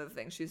is one of the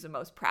things she's the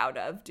most proud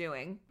of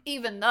doing,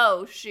 even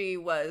though she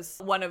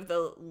was one of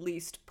the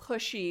least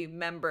pushy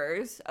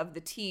members of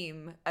the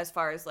team as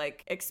far as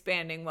like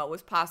expanding what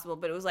was possible.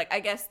 But it was like, I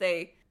guess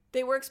they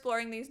were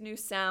exploring these new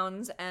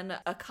sounds, and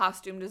a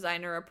costume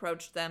designer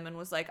approached them and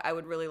was like, I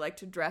would really like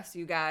to dress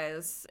you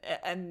guys.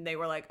 And they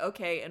were like,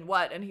 okay, and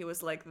what? And he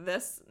was like,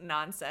 this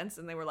nonsense.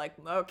 And they were like,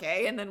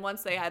 okay. And then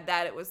once they had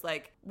that, it was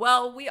like,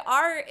 well, we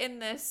are in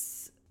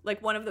this like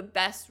one of the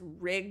best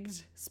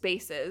rigged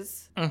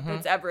spaces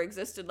that's ever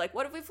existed. Like,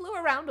 what if we flew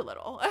around a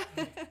little?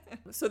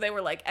 So they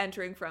were like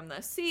entering from the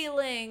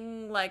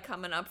ceiling, like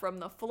coming up from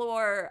the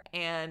floor,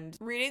 and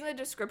reading the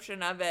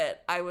description of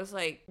it, I was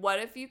like, what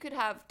if you could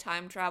have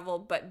time travel,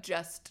 but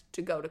just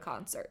to go to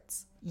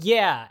concerts?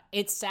 Yeah,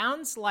 it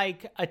sounds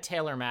like a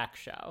Taylor Mac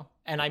show,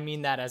 and I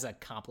mean that as a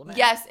compliment.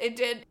 Yes, it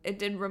did. It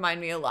did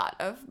remind me a lot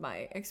of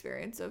my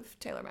experience of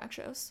Taylor Mac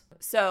shows.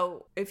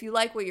 So if you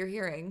like what you're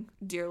hearing,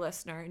 dear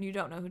listener, and you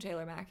don't know who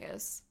Taylor Mac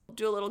is,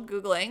 do a little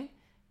Googling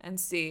and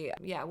see,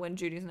 when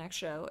Judy's next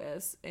show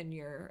is in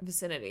your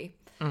vicinity.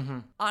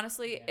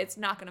 Honestly, it's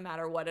not going to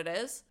matter what it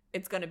is.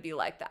 It's going to be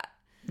like that.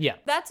 Yeah.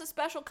 That's a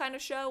special kind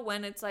of show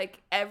when it's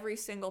like every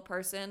single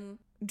person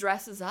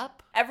dresses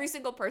up. Every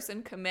single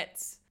person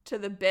commits to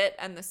the bit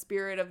and the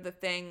spirit of the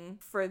thing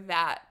for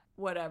that,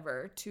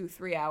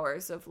 2-3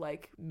 hours of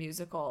like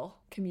musical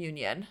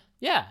communion.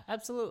 Yeah,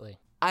 absolutely.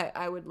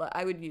 I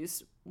would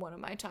use one of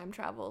my time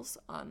travels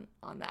on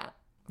that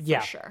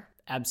for sure.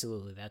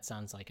 Absolutely. That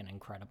sounds like an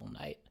incredible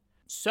night.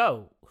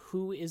 So,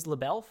 who is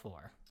Labelle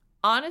for?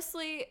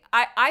 Honestly,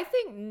 I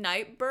think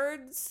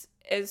Nightbirds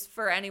is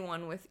for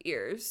anyone with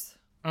ears.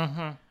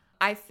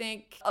 I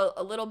think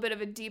a little bit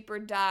of a deeper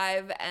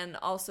dive and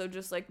also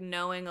just like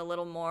knowing a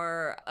little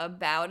more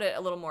about it,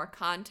 a little more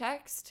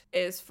context,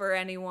 is for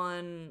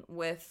anyone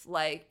with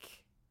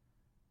like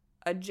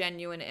a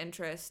genuine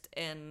interest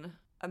in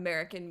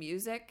American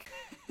music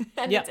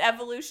and its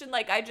evolution.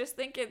 Like, I just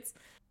think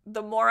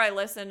the more I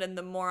listened and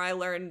the more I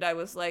learned, I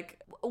was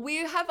like, we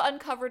have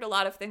uncovered a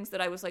lot of things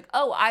that I was like,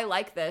 oh, I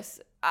like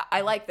this.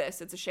 I like this.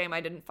 It's a shame I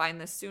didn't find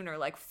this sooner,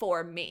 like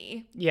for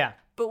me. Yeah.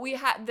 But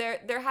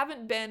there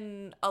haven't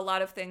been a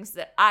lot of things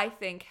that I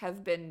think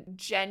have been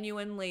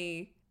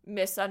genuinely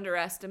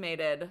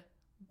misunderestimated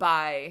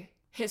by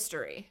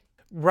history.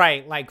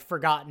 Right, like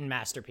forgotten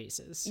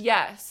masterpieces.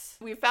 Yes.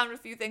 We found a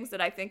few things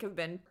that I think have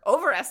been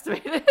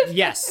overestimated.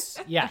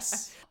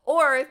 Yes.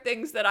 Or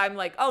things that I'm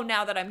like, oh,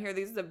 now that I'm here,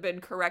 these have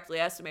been correctly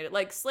estimated.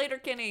 Like,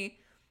 Sleater-Kinney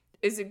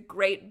is a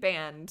great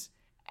band,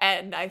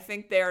 and I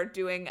think they're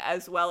doing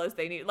as well as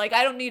they need. Like,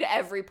 I don't need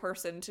every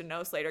person to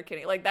know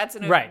Sleater-Kinney. Like, that's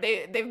right.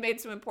 They've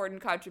made some important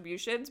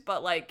contributions,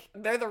 but like,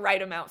 they're the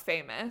right amount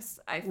famous,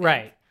 I think.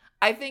 Right.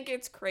 I think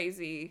it's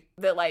crazy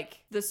that like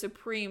the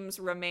Supremes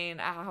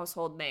remain a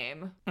household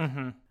name.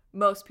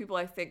 Most people,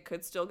 I think,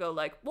 could still go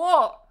like,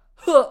 whoa,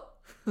 huh,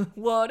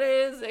 what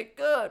is it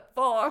good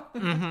for?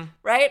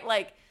 Right?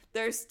 Like,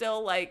 there's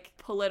still like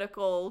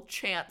political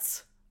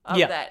chants of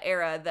that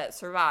era that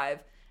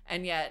survive.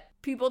 And yet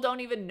people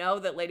don't even know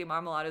that Lady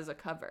Marmalade is a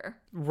cover.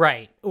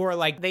 Right. Or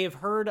like they've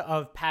heard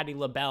of Patti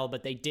LaBelle,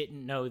 but they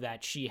didn't know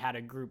that she had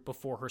a group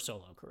before her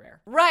solo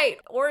career. Right.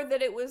 Or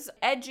that it was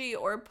edgy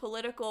or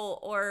political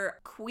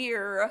or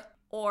queer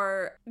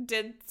or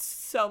did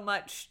so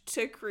much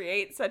to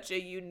create such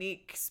a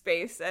unique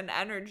space and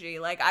energy.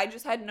 Like, I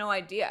just had no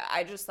idea.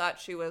 I just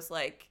thought she was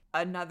like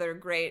another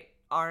great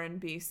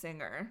R&B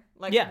singer.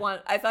 Like,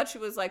 I thought she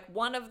was like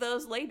one of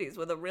those ladies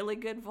with a really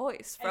good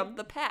voice from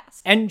the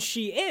past. And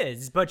she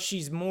is, but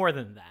she's more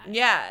than that.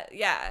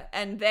 Yeah.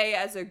 And they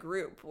as a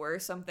group were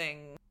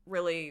something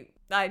really,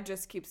 I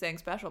just keep saying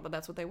special, but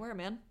that's what they were,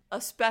 man. A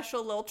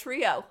special little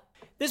trio.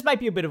 This might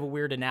be a bit of a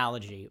weird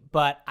analogy,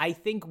 but I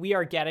think we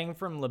are getting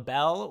from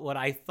Labelle what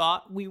I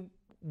thought we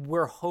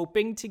were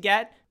hoping to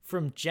get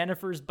from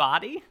Jennifer's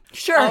Body.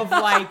 Sure.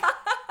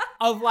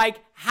 Of like,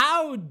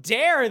 how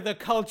dare the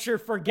culture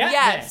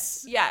forget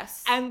this?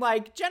 Yes. And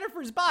like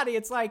Jennifer's Body,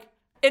 it's like,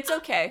 it's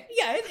okay.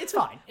 Yeah, it's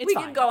fine. We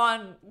can go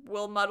on.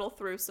 We'll muddle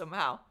through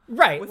somehow.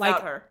 Right. Without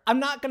like, her. I'm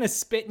not going to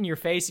spit in your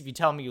face if you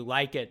tell me you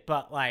like it,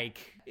 but like,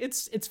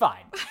 it's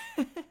fine.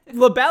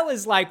 Labelle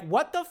is like,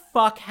 what the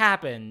fuck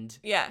happened?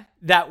 Yeah.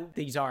 That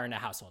these aren't a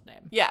household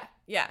name.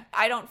 Yeah.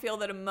 I don't feel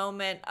that a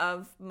moment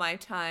of my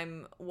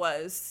time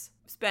was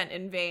spent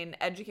in vain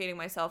educating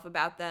myself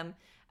about them.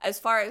 As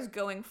far as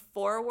going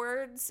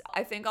forwards,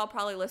 I think I'll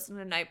probably listen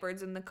to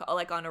Nightbirds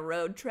like on a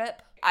road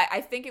trip.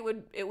 I think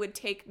it would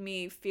take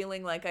me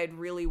feeling like I'd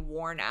really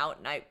worn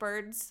out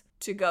Nightbirds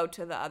to go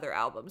to the other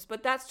albums.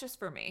 But that's just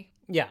for me.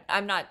 Yeah.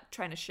 I'm not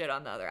trying to shit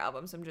on the other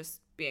albums. I'm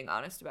just being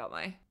honest about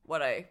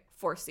what I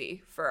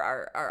foresee for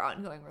our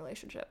ongoing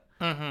relationship.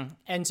 Mm-hmm.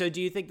 And so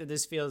do you think that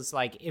this feels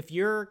like if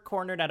you're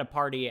cornered at a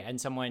party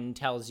and someone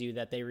tells you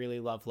that they really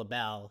love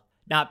Labelle,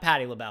 not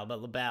Patti LaBelle,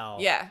 but Labelle,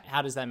 yeah,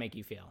 how does that make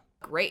you feel?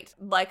 Great.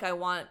 Like, I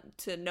want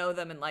to know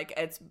them, and like,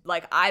 it's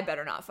like, I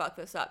better not fuck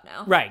this up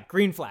now. Right.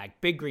 Green flag.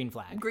 Big green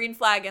flag. Green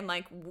flag. And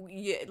like,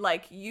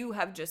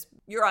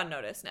 you're on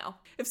notice now.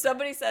 If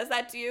somebody says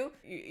that to you,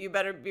 you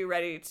better be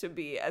ready to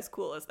be as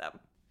cool as them.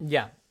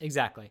 Yeah,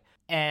 exactly.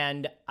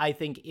 And I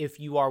think if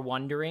you are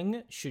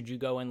wondering, should you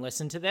go and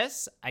listen to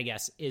this? I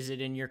guess, is it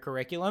in your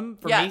curriculum?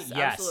 For me, yes.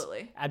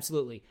 Absolutely.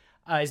 Absolutely.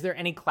 Is there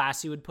any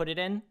class you would put it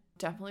in?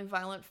 Definitely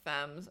Violent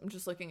Femmes. I'm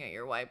just looking at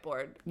your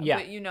whiteboard. Yeah.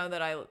 But you know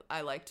that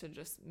I like to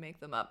just make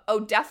them up.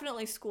 Oh,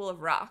 definitely School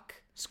of Rock.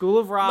 School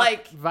of Rock,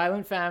 like,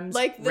 Violent Femmes,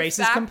 like Race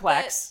is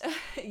Complex.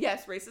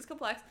 Yes, Race is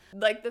Complex.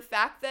 Like the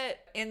fact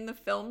that in the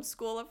film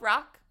School of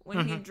Rock,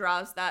 when he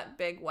draws that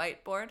big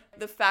whiteboard,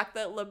 the fact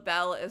that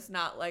Labelle is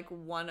not like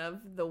one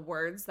of the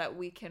words that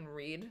we can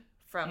read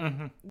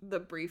from the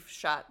brief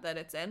shot that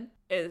it's in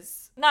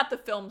is not the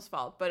film's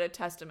fault, but a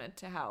testament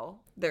to how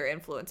their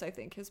influence, I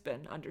think, has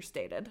been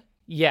understated.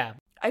 Yeah.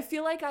 I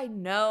feel like I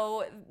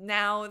know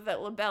now that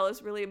Labelle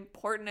is really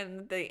important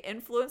and they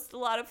influenced a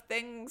lot of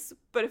things,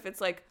 but if it's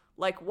like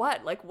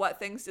what? Like, what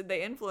things did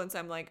they influence?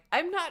 I'm like,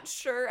 I'm not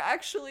sure,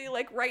 actually.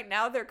 Like, right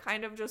now, they're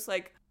kind of just,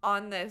 like,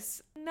 on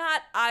this,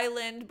 not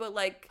island, but,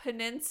 like,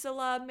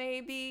 peninsula,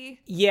 maybe?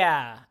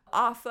 Yeah.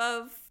 Off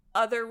of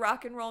other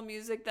rock and roll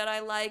music that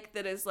I like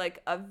that is,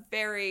 like, a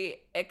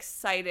very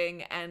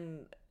exciting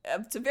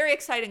it's a very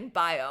exciting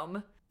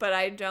biome, but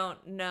I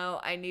don't know.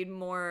 I need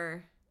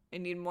more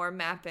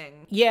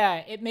mapping.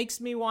 Yeah, it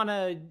makes me want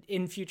to,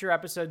 in future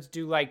episodes,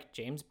 do, like,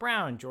 James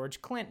Brown,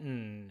 George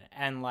Clinton,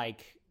 and,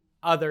 like,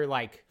 other,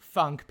 like,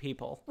 funk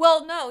people.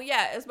 Well, no,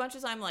 yeah, as much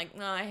as I'm like,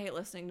 no, I hate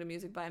listening to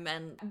music by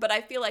men, but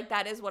I feel like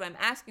that is what I'm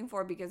asking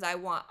for because I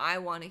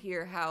want to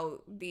hear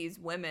how these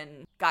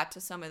women got to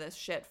some of this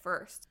shit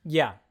first.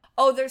 Yeah.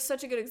 Oh, there's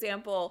such a good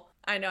example.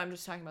 I know I'm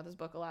just talking about this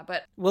book a lot,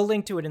 but we'll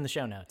link to it in the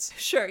show notes.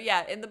 Sure,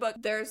 yeah. In the book,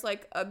 there's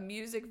like a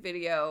music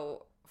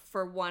video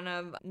for one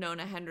of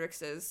Nona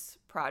Hendrix's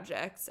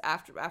projects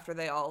after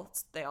they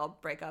all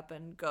break up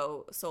and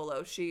go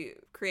solo. She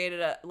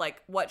created a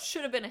like what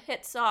should have been a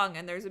hit song,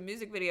 and there's a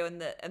music video in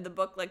the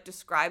book like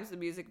describes the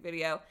music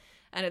video,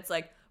 and it's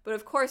like, but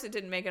of course it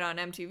didn't make it on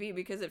MTV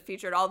because it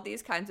featured all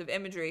these kinds of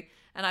imagery.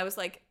 And I was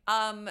like,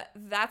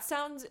 that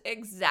sounds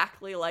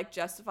exactly like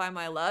Justify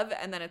My Love.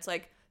 And then it's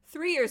like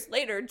 3 years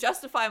later,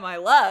 Justify My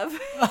Love.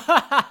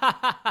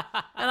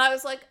 And I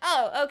was like,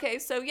 oh, okay,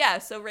 so yeah,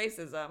 so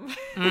racism.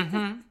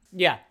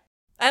 Yeah.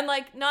 And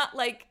like, not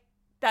like,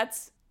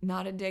 that's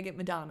not a dig at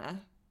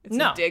Madonna. It's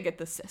a dig at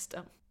the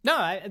system. No,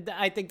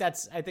 I think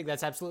that's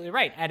absolutely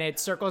right. And it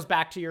circles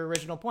back to your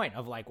original point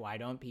of like, why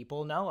don't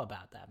people know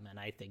about them? And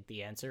I think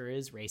the answer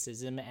is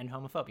racism and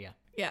homophobia.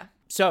 Yeah.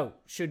 So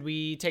should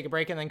we take a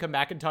break and then come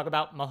back and talk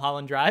about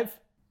Mulholland Drive?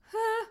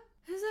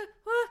 Is it?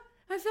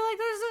 I feel like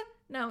there's a...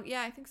 No,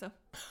 yeah, I think so.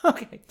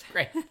 Okay,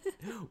 great.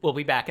 We'll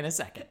be back in a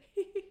second.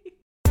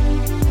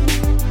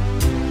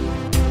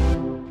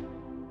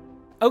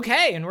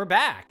 Okay, and we're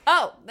back.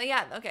 Oh,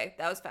 yeah, okay,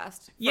 that was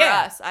fast. For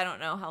us, I don't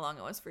know how long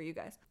it was for you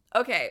guys.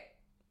 Okay,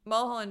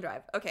 Mulholland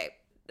Drive. Okay,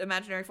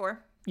 Imaginary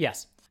 4?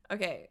 Yes.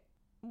 Okay,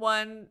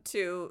 1,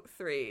 2,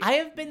 3. I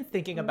have been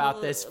thinking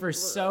about this for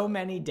so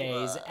many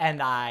days,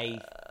 and I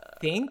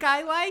think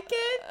I like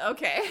it.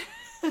 Okay.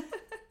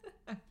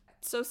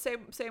 So say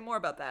more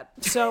about that.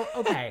 So,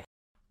 okay.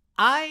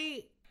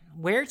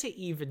 Where to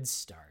even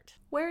start?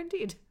 Where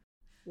indeed?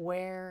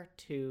 Where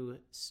to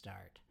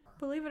start?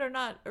 Believe it or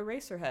not,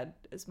 Eraserhead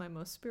is my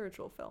most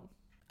spiritual film.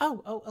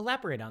 Oh,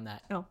 elaborate on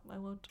that. No, I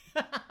won't.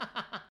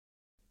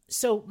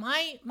 So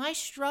my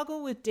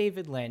struggle with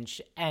David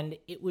Lynch, and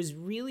it was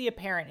really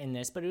apparent in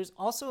this, but it was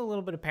also a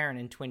little bit apparent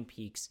in Twin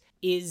Peaks,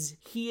 is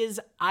he is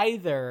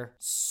either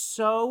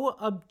so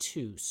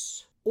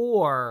obtuse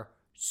or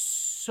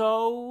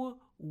so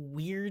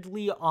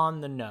weirdly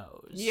on the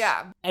nose.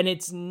 Yeah. And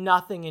it's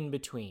nothing in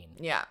between.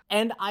 Yeah.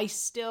 And I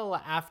still,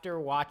 after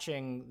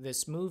watching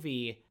this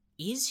movie,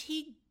 is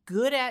he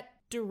good at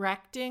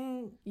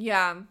directing?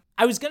 Yeah.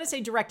 I was going to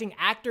say directing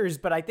actors,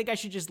 but I think I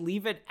should just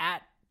leave it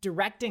at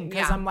directing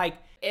because I'm like...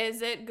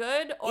 Is it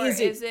good or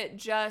is it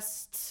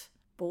just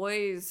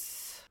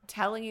boys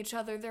telling each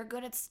other they're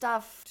good at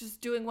stuff,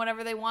 just doing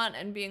whatever they want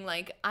and being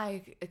like,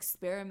 I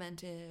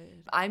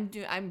experimented,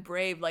 I'm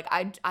brave, like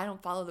I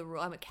don't follow the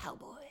rule, I'm a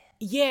cowboy.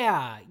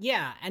 Yeah.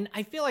 And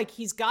I feel like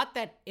he's got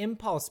that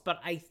impulse, but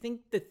I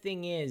think the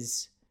thing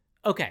is...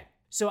 Okay,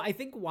 so I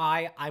think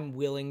why I'm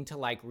willing to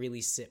like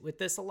really sit with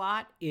this a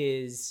lot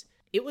is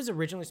it was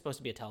originally supposed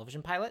to be a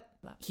television pilot.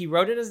 He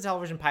wrote it as a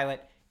television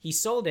pilot. He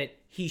sold it.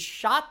 He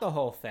shot the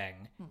whole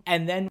thing.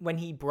 And then when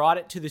he brought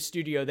it to the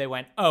studio, they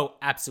went, oh,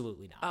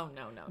 absolutely not. Oh,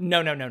 no.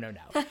 No.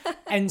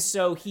 And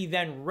so he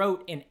then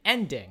wrote an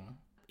ending.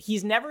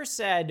 He's never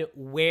said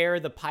where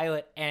the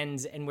pilot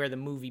ends and where the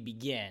movie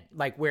begins,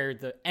 like where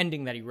the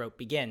ending that he wrote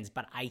begins.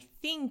 But I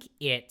think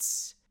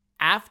it's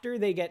after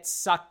they get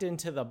sucked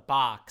into the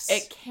box.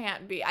 It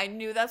can't be. I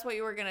knew that's what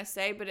you were gonna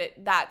say, but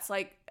that's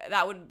like a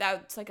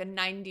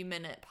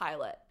 90-minute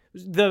pilot.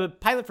 The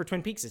pilot for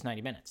Twin Peaks is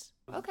 90 minutes.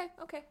 Okay.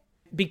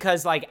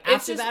 Because like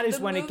after that is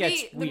when it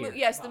gets weird.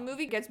 The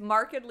movie gets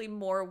markedly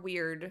more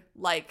weird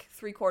like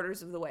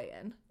 3/4 of the way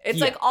in. It's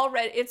Yeah. like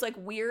already, it's like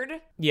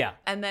weird. Yeah.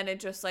 And then it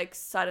just like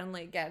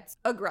suddenly gets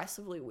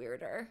aggressively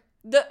weirder.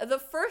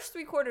 The first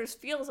 3/4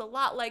 feels a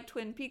lot like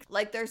Twin Peaks.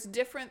 Like there's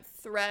different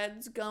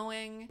threads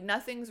going.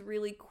 Nothing's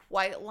really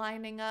quite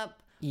lining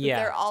up. Yeah.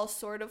 But they're all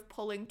sort of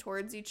pulling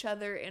towards each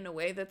other in a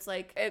way that's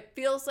like, it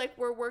feels like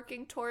we're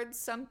working towards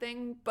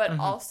something, but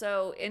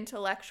also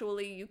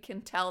intellectually you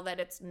can tell that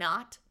it's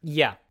not.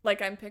 Yeah.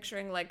 Like I'm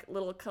picturing like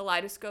little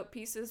kaleidoscope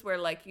pieces where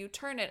like you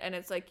turn it and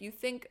it's like you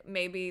think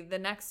maybe the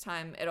next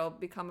time it'll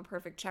become a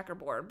perfect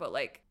checkerboard, but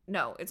like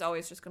no, it's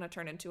always just going to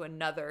turn into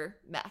another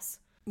mess.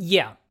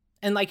 Yeah.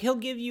 And like he'll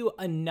give you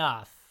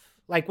enough.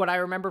 Like what I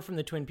remember from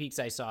the Twin Peaks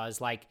I saw is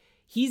like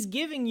he's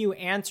giving you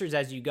answers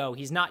as you go.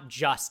 He's not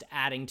just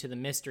adding to the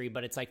mystery,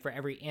 but it's like for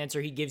every answer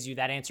he gives you,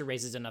 that answer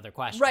raises another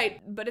question.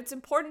 Right, but it's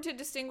important to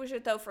distinguish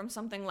it though from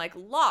something like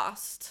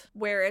Lost,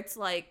 where it's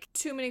like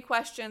too many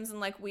questions and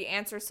like we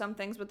answer some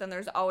things, but then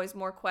there's always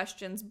more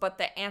questions, but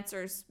the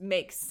answers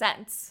make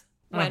sense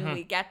when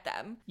we get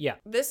them. Yeah.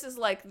 This is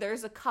like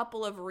there's a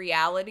couple of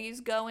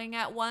realities going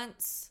at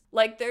once.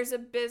 Like there's a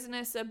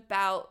business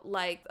about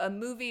like a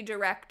movie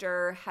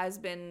director has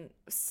been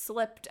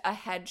slipped a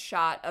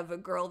headshot of a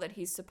girl that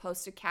he's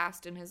supposed to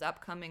cast in his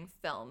upcoming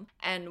film.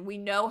 And we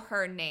know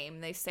her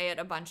name. They say it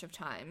a bunch of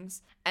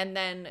times. And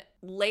then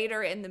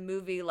later in the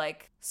movie,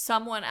 like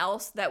someone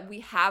else that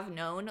we have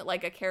known,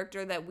 like a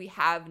character that we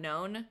have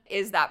known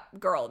is that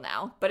girl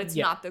now, but it's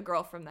not the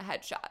girl from the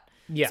headshot.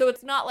 Yeah. So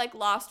it's not like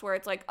Lost where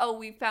it's like, oh,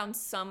 we found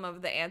some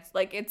of the answers.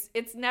 Like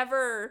it's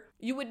never,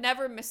 you would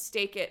never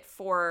mistake it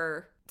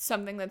for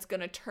something that's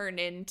going to turn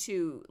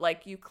into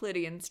like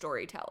Euclidean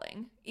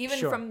storytelling, even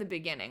from the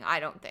beginning, I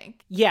don't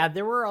think. Yeah,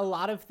 there were a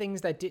lot of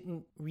things that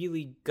didn't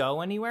really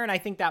go anywhere. And I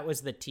think that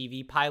was the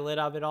TV pilot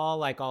of it all,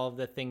 like all of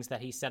the things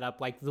that he set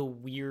up, like the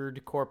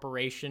weird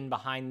corporation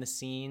behind the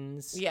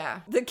scenes.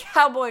 Yeah. The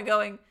cowboy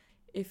going,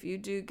 if you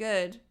do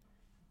good,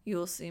 you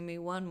will see me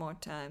one more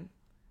time.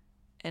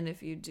 And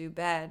if you do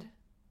bad,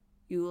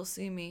 you will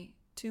see me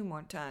 2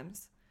 more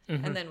times.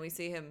 And then we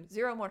see him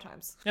 0 more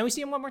times. And we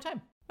see him 1 more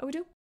time. Oh, we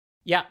do?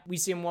 Yeah, we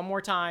see him 1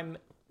 more time,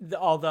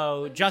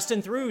 although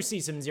Justin Theroux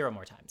sees him 0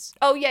 more times.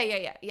 Oh,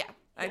 yeah.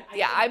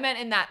 I meant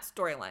in that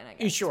storyline, I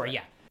guess. Sure,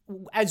 yeah.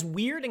 As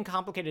weird and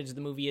complicated as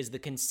the movie is, the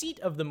conceit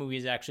of the movie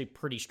is actually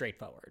pretty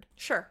straightforward.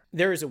 Sure.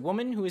 There is a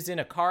woman who is in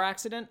a car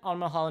accident on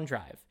Mulholland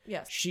Drive.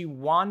 Yes. She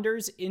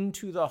wanders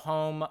into the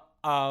home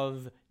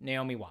of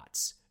Naomi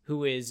Watts,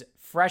 who is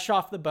fresh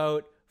off the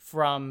boat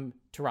from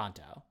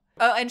Toronto.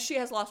 Oh, and she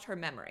has lost her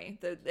memory,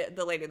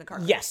 the lady in the car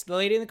crash. Yes, the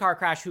lady in the car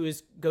crash who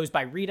goes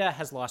by Rita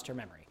has lost her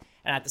memory.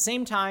 And at the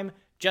same time,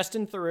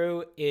 Justin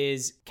Theroux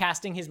is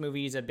casting his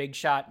movie. He's a big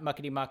shot,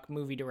 muckety-muck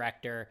movie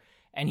director.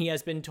 And he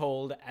has been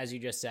told, as you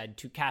just said,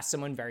 to cast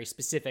someone very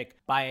specific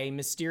by a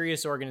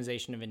mysterious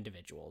organization of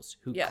individuals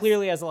who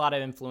clearly has a lot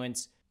of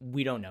influence.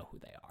 We don't know who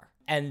they are.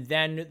 And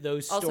then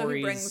those stories... Also,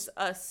 he brings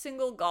a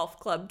single golf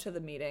club to the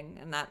meeting,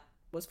 and that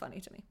was funny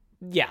to me.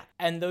 Yeah,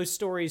 and those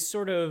stories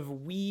sort of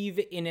weave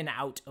in and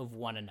out of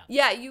one another.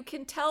 Yeah, you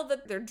can tell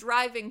that they're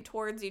driving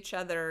towards each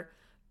other,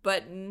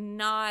 but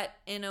not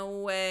in a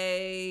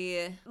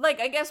way... Like,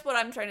 I guess what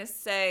I'm trying to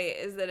say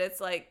is that it's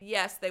like,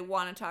 yes, they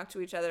want to talk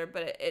to each other,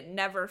 but it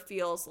never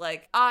feels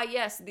like,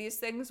 yes, these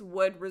things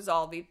would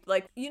resolve.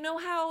 Like, you know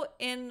how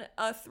in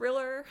a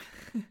thriller...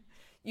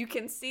 You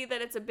can see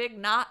that it's a big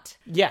knot.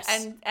 Yes.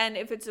 And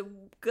if it's a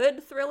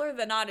good thriller,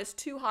 the knot is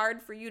too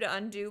hard for you to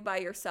undo by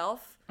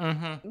yourself.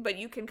 But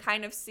you can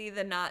kind of see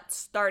the knot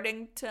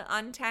starting to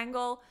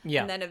untangle. Yeah.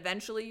 And then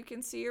eventually you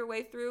can see your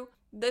way through.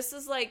 This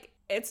is like,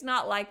 it's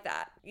not like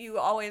that. You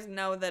always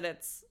know that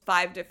it's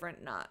 5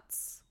 different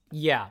knots.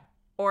 Yeah.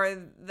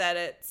 Or that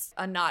it's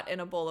a knot in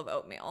a bowl of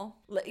oatmeal.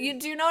 You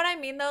do you know what I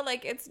mean though?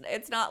 Like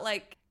it's not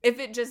like if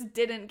it just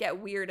didn't get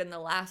weird in the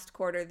last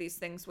quarter, these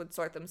things would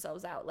sort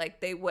themselves out. Like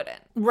they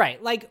wouldn't.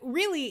 Right. Like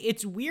really,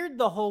 it's weird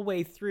the whole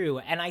way through.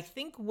 And I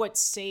think what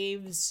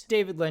saves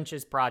David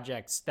Lynch's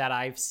projects that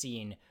I've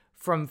seen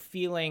from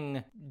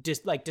feeling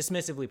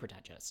dismissively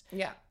pretentious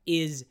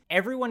is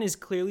everyone is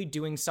clearly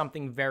doing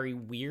something very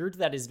weird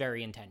that is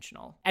very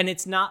intentional. And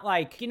it's not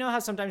like, you know how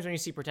sometimes when you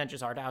see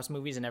pretentious art house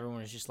movies and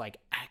everyone is just like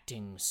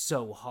acting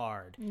so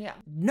hard. Yeah.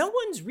 No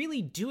one's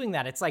really doing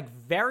that. It's like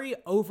very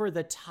over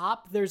the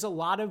top. There's a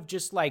lot of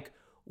just like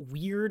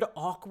weird,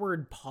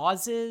 awkward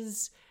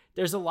pauses.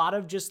 There's a lot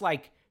of just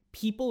like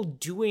people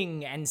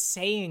doing and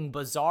saying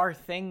bizarre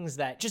things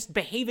that just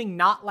behaving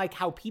not like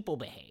how people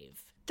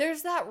behave.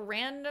 There's that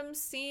random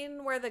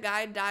scene where the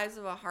guy dies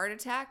of a heart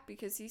attack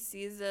because he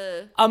sees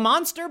a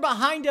monster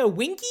behind a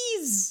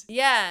Winkies?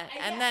 Yeah,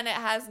 and then it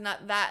has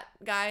not that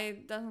guy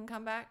doesn't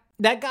come back.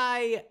 That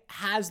guy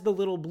has the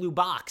little blue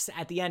box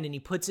at the end and he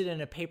puts it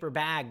in a paper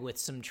bag with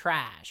some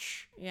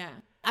trash. Yeah.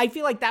 I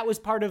feel like that was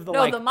part of the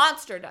No, the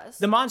monster does.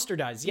 The monster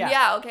does, yeah.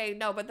 Yeah, okay,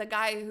 no, but the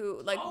guy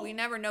who, we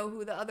never know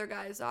who the other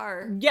guys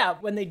are. Yeah,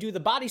 when they do the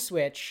body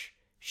switch,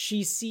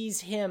 she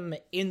sees him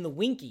in the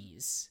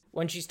Winkies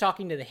when she's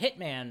talking to the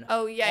hitman.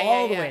 Oh, yeah,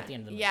 all the way at the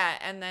end of the movie. Yeah,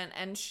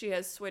 and she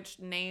has switched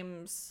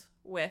names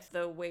with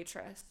the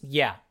waitress.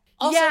 Yeah.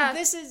 Also,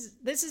 this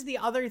is the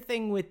other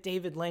thing with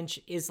David Lynch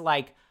is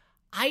like,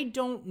 I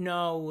don't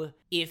know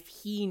if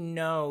he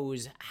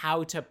knows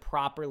how to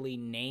properly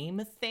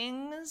name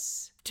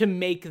things to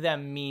make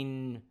them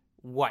mean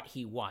what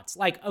he wants.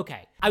 Like,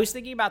 okay, I was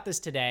thinking about this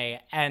today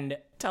and...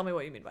 Tell me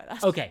what you mean by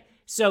that. Okay,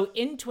 so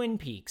in Twin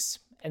Peaks,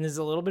 and this is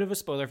a little bit of a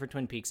spoiler for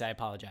Twin Peaks, I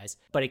apologize,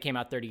 but it came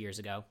out 30 years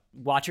ago.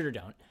 Watch it or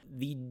don't.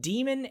 The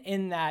demon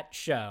in that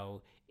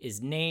show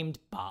is named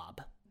Bob.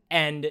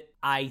 And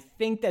I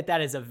think that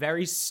is a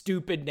very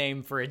stupid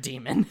name for a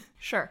demon.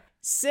 Sure.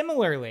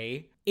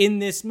 Similarly, in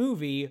this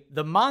movie,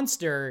 the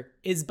monster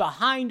is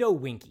behind a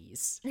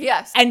Winkies.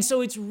 Yes. And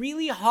so it's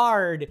really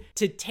hard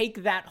to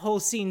take that whole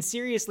scene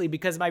seriously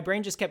because my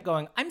brain just kept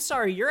going, I'm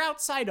sorry, you're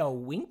outside a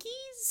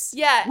Winkies?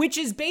 Yeah. Which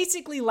is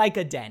basically like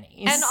a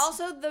Denny's. And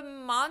also the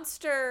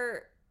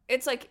monster,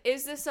 it's like,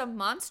 is this a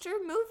monster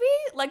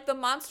movie? Like the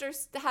monster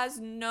has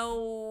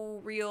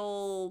no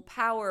real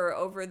power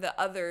over the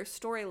other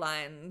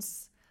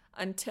storylines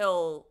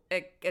until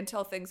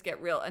things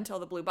get real, until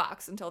the blue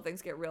box, until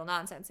things get real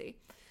nonsensy.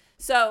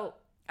 So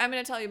I'm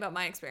going to tell you about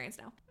my experience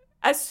now.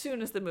 As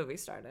soon as the movie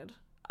started,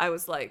 I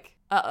was like,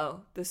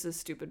 uh-oh, this is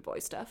stupid boy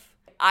stuff.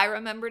 I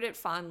remembered it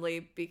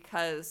fondly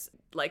because,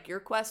 like your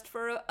quest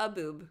for a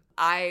boob,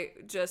 I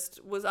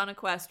just was on a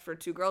quest for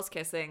two girls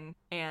kissing,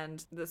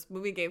 and this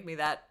movie gave me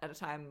that at a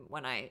time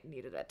when I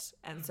needed it.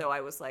 And so I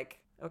was like,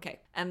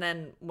 okay. And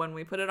then when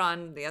we put it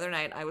on the other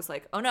night, I was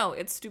like, oh no,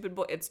 it's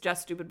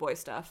just stupid boy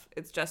stuff.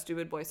 It's just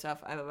stupid boy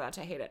stuff. I'm about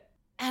to hate it.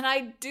 And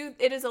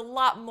it is a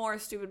lot more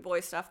stupid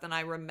boy stuff than I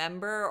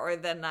remember or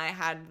than I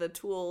had the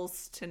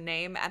tools to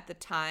name at the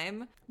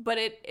time. But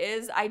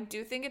I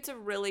do think it's a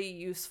really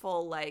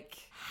useful,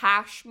 like,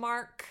 hash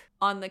mark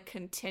on the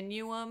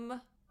continuum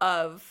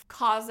of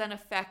cause and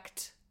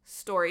effect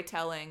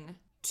storytelling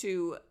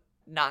to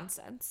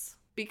nonsense.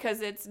 Because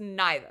it's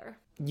neither.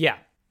 Yeah.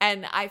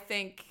 And I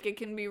think it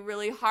can be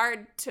really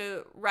hard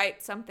to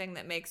write something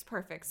that makes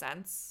perfect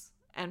sense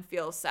and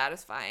feels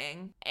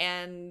satisfying.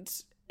 And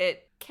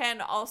it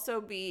can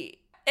also be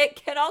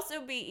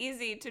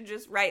easy to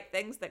just write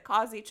things that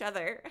cause each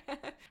other.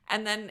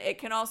 And then it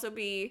can also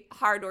be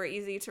hard or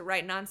easy to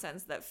write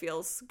nonsense that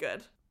feels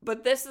good.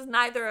 But this is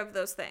neither of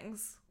those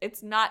things.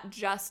 It's not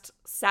just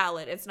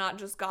salad. It's not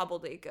just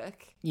gobbledygook.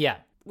 Yeah.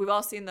 We've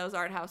all seen those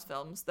art house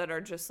films that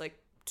are just like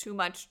too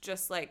much,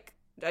 just like,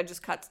 I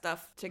just cut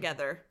stuff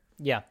together.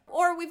 Yeah.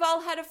 Or we've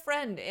all had a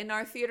friend in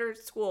our theater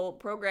school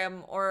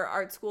program or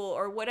art school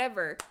or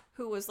whatever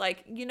who was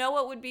like, you know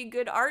what would be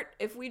good art?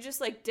 If we just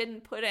like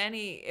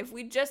if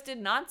we just did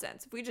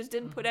nonsense, if we just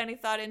didn't put any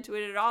thought into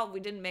it at all,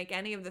 we didn't make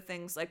any of the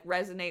things like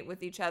resonate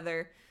with each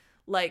other,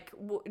 like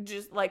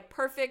just like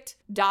perfect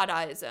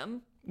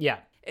Dadaism. Yeah.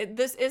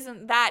 This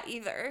isn't that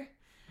either.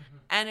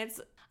 And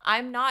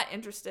I'm not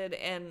interested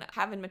in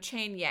having my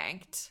chain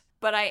yanked,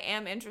 but I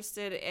am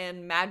interested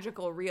in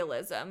magical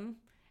realism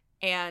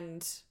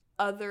and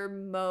other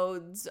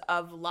modes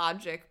of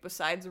logic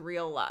besides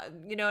real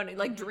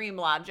like dream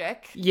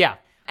logic. Yeah.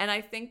 And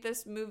I think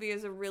this movie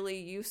is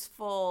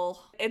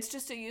it's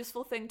just a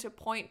useful thing to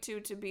point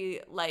to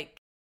be like,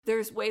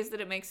 there's ways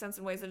that it makes sense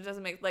and ways that it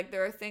doesn't make, like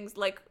there are things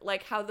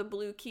like how the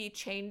blue key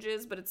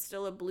changes, but it's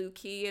still a blue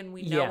key and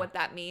we know what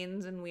that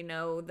means and we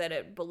know that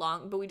it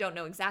belongs, but we don't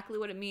know exactly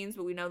what it means,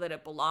 but we know that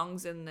it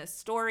belongs in this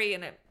story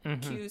and it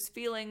cues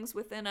feelings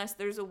within us.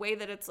 There's a way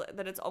that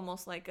it's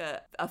almost like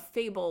a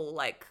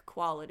fable-like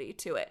quality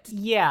to it.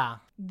 Yeah.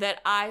 That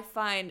I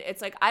find,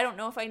 it's like, I don't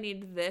know if I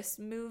need this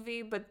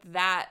movie, but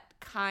that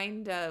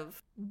kind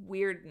of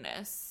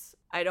weirdness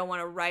I don't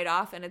want to write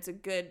off, and it's a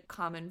good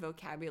common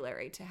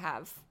vocabulary to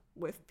have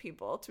with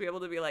people to be able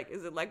to be like,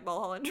 is it like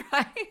Mulholland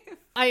Drive?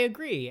 I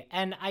agree.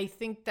 And I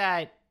think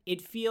that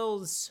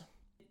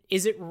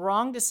is it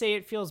wrong to say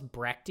it feels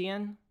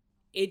Brechtian?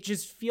 It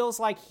just feels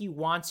like he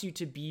wants you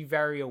to be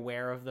very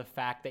aware of the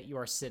fact that you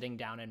are sitting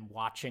down and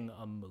watching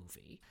a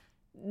movie.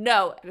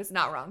 No, it's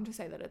not wrong to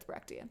say that it's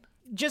Brechtian.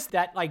 Just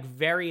that, like,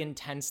 very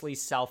intensely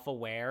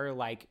self-aware,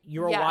 like,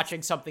 you're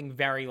watching something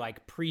very,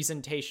 like,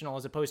 presentational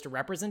as opposed to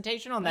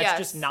representational, and that's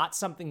just not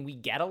something we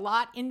get a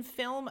lot in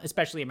film,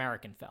 especially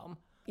American film.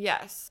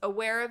 Yes.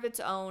 Aware of its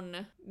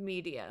own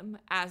medium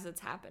as it's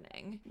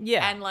happening.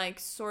 Yeah. And, like,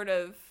 sort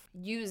of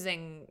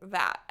using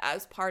that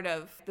as part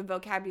of the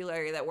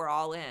vocabulary that we're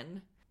all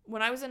in.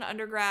 When I was in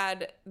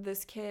undergrad,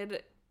 this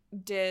kid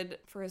did,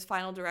 for his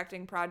final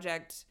directing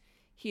project,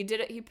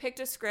 He picked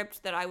a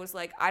script that I was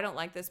like, I don't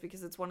like this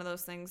because it's one of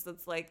those things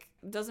that's like,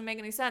 doesn't make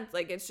any sense.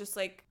 Like, it's just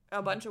like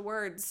a bunch of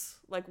words.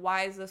 Like,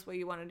 why is this what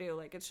you want to do?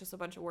 Like, it's just a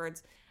bunch of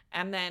words.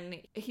 And then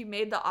he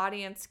made the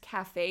audience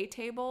cafe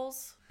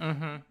tables.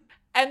 Mm-hmm.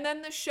 And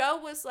then the show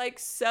was like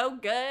so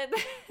good.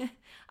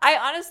 I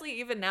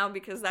honestly, even now,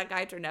 because that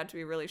guy turned out to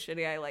be really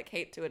shitty, I like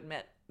hate to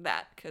admit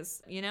that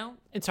because, you know,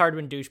 it's hard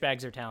when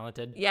douchebags are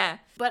talented. Yeah.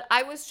 But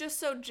I was just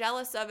so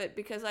jealous of it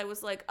because I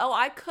was like, oh,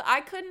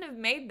 I couldn't have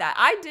made that.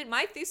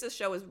 My thesis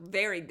show was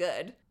very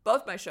good.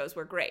 Both my shows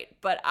were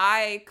great, but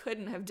I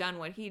couldn't have done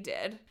what he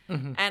did.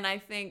 Mm-hmm. And I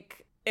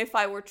think if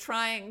I were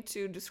trying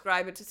to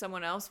describe it to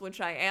someone else, which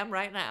I am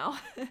right now,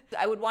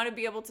 I would want to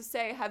be able to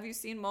say, have you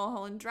seen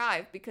Mulholland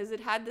Drive? Because it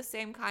had the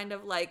same kind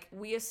of like,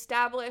 we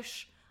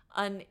establish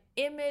an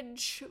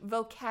image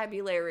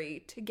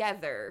vocabulary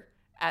together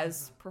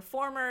as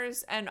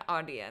performers and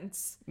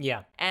audience.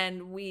 Yeah.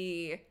 And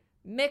we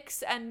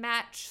mix and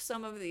match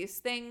some of these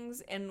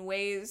things in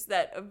ways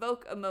that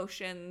evoke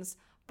emotions,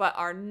 but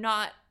are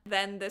not,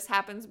 then this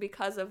happens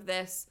because of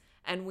this.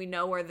 And we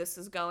know where this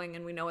is going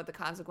and we know what the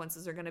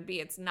consequences are going to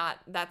be.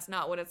 That's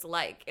not what it's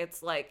like.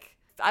 It's like,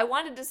 I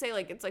wanted to say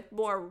like, it's like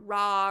more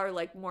raw or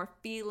like more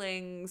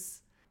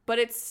feelings, but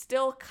it's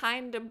still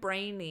kind of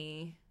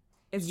brainy.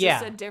 It's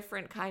just a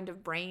different kind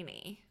of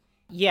brainy.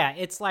 Yeah,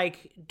 it's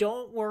like,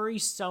 don't worry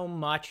so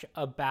much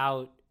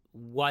about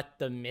what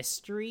the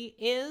mystery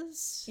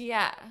is.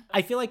 Yeah.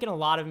 I feel like in a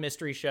lot of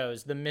mystery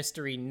shows, the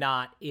mystery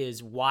not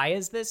is, why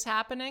is this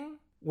happening?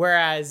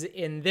 Whereas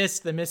in this,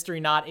 the mystery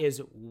not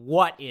is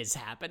what is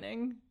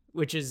happening,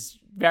 which is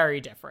very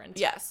different.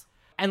 Yes.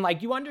 And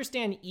like, you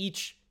understand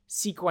each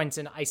sequence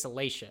in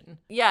isolation.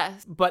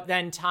 Yes. But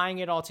then tying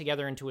it all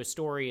together into a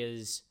story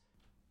is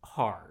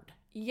hard.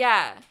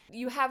 Yeah.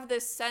 You have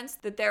this sense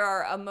that there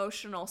are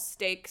emotional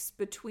stakes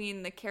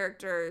between the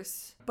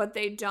characters, but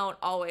they don't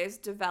always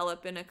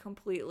develop in a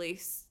completely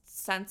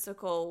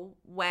sensical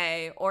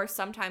way, or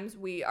sometimes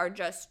we are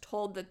just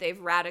told that they've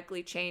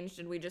radically changed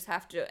and we just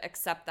have to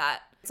accept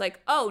that. It's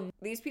like, oh,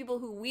 these people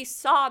who we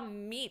saw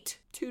meet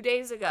 2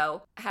 days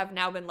ago have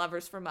now been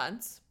lovers for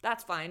months.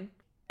 That's fine.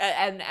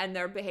 And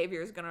their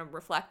behavior is going to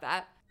reflect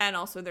that. And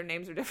also their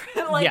names are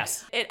different. Like,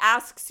 yes. It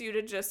asks you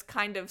to just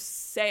kind of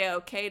say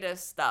okay to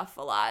stuff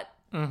a lot.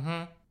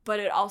 Mm-hmm. But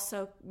it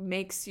also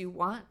makes you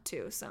want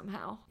to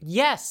somehow.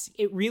 Yes,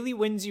 it really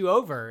wins you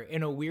over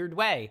in a weird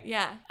way.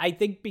 Yeah. I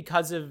think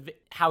because of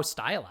how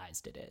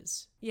stylized it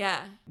is. Yeah.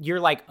 You're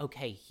like,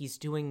 okay, he's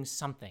doing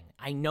something.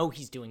 I know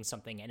he's doing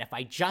something. And if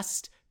I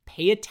just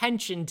pay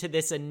attention to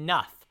this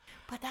enough,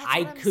 but that's I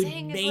what I'm could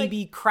saying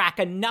maybe crack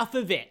enough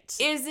of it.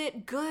 Is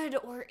it good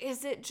or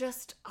is it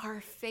just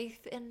our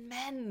faith in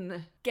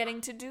men getting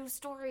to do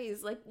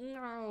stories? Like,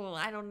 no,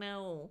 I don't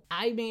know.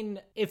 I mean,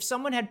 if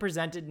someone had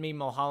presented me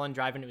Mulholland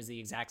Drive and it was the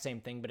exact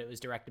same thing, but it was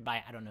directed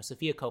by, I don't know,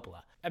 Sofia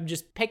Coppola. I'm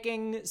just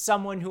picking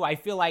someone who I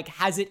feel like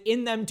has it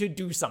in them to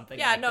do something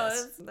like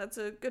this. Yeah, that's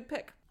a good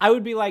pick. I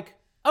would be like,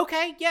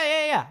 okay,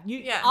 yeah.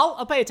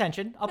 I'll pay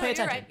attention. I'll pay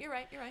attention. You're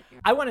right.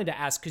 I wanted to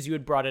ask, because you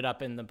had brought it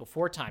up in the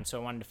before time, so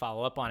I wanted to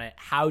follow up on it.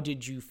 How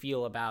did you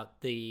feel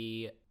about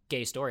the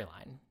gay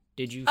storyline?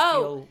 Did you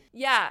feel...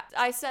 yeah.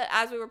 I said,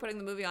 as we were putting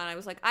the movie on, I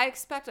was like, I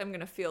expect I'm going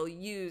to feel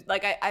used.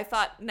 Like, I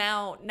thought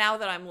now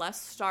that I'm less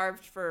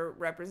starved for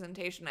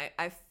representation,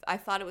 I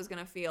thought it was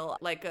going to feel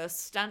like a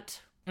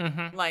stunt.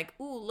 Mm-hmm. Like,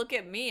 ooh, look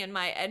at me and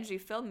my edgy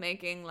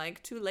filmmaking,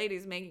 like 2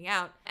 ladies making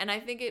out. And I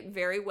think it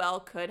very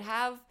well could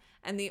have.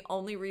 And the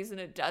only reason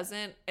it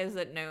doesn't is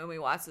that Naomi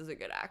Watts is a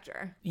good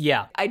actor.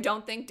 Yeah. I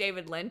don't think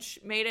David Lynch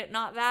made it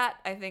not that.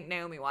 I think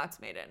Naomi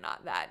Watts made it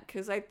not that.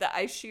 Because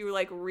she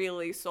like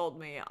really sold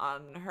me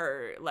on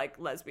her like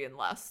lesbian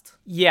lust.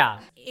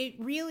 Yeah. It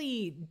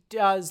really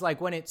does,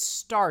 like when it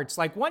starts,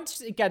 like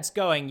once it gets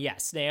going,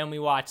 yes, Naomi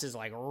Watts is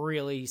like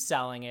really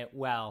selling it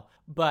well.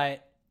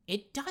 But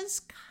it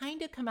does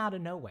kind of come out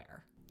of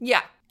nowhere.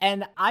 Yeah.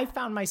 And I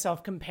found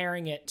myself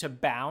comparing it to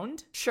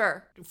Bound.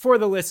 Sure. For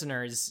the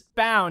listeners,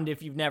 Bound,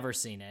 if you've never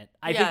seen it,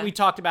 I think we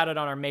talked about it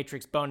on our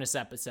Matrix bonus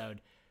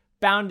episode.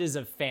 Bound is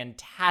a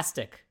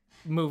fantastic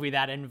movie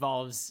that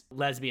involves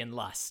lesbian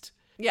lust.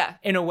 Yeah.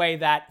 In a way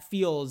that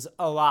feels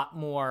a lot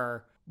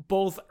more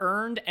both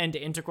earned and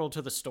integral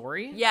to the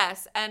story.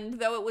 Yes, and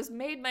though it was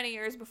made many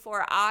years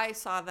before I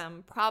saw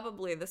them,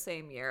 probably the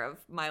same year of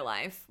my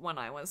life when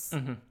I was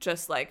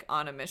just like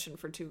on a mission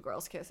for 2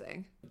 girls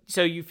kissing.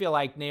 So you feel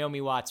like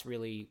Naomi Watts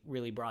really,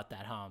 really brought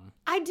that home?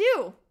 I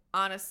do,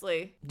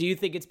 honestly. Do you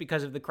think it's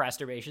because of the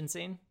crasturbation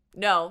scene?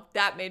 No,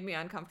 that made me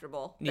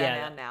uncomfortable then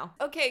Yeah. and now.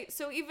 Okay,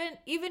 so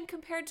even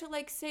compared to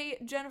like say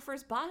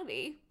Jennifer's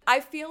Body, I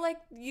feel like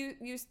you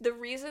the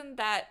reason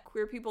that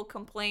queer people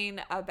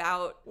complain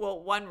about,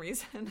 well, one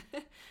reason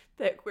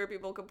that queer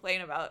people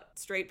complain about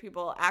straight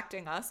people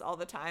acting us all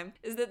the time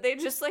is that they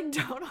just like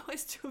don't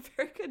always do a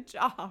very good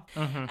job.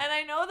 And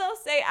I know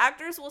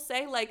actors will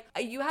say like,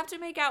 you have to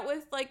make out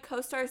with like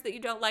co-stars that you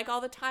don't like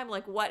all the time.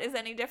 Like, what is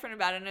any different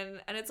about it?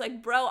 And it's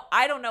like, bro,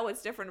 I don't know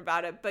what's different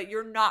about it, but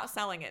you're not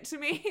selling it to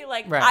me.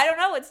 Like, right. I don't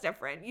know what's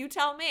different. You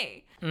tell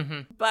me.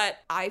 But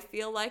I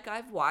feel like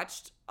I've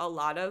watched a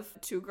lot of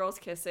two girls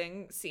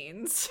kissing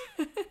scenes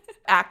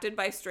acted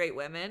by straight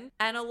women.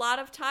 And a lot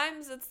of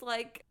times it's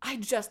like, I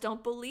just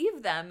don't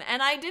believe them.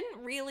 And I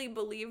didn't really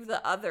believe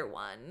the other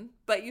one,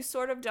 but you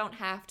sort of don't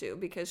have to,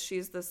 because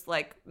she's this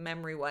like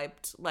memory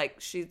wiped, like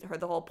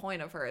the whole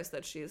point of her is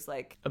that she's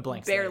like a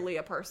blank barely slate.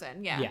 A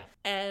person. Yeah.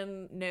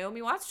 And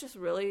Naomi Watts just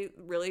really,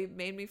 really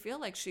made me feel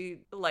like she,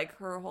 like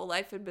her whole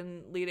life had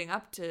been leading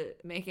up to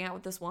making out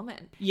with this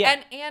woman.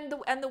 Yeah. And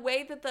the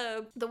way that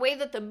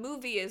the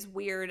movie is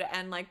weird,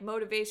 and like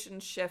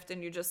motivations shift,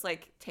 and you just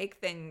like take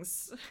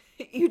things,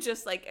 you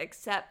just like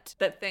accept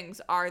that things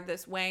are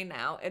this way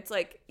now. It's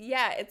like,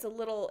 yeah, it's a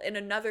little, in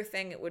another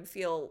thing it would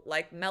feel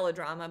like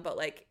melodrama, but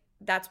like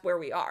that's where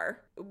we are.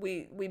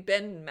 We've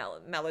been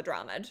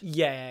melodramaed.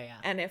 Yeah.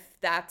 And if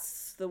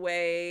that's the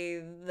way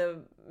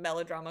the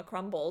melodrama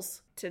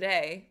crumbles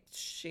today,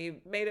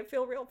 she made it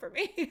feel real for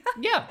me.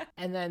 Yeah.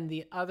 And then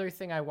the other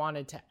thing I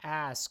wanted to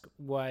ask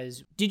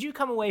was, did you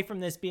come away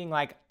from this being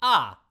like,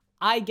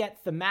 I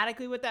get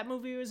thematically what that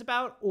movie was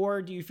about?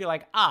 Or do you feel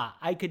like,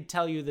 I could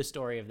tell you the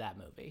story of that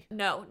movie?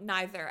 No,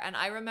 neither. And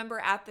I remember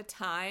at the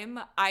time,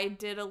 I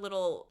did a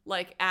little,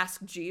 like,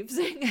 Ask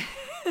Jeevesing.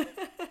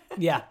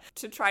 Yeah.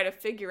 To try to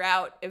figure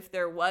out if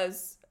there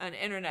was an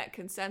internet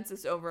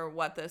consensus over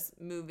what this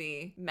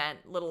movie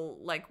meant. Little,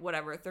 like,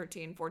 whatever,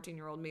 13,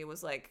 14-year-old me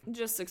was like,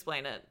 just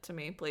explain it to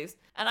me, please.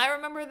 And I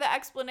remember the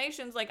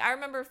explanations, like, I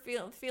remember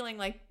feeling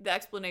like the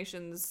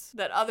explanations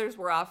that others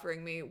were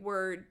offering me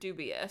were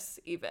dubious,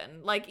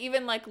 even. Like,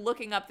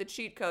 looking up the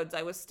cheat codes,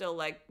 I was still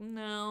like,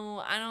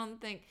 no, I don't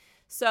think...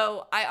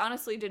 So I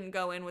honestly didn't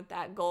go in with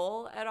that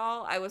goal at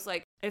all. I was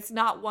like, it's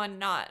not one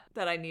knot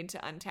that I need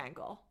to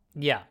untangle.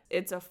 Yeah.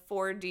 It's a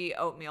 4D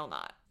oatmeal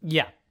knot.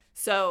 Yeah.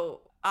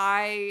 So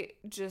I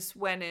just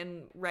went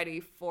in ready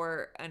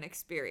for an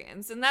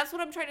experience. And that's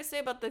what I'm trying to say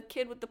about the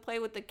kid with the play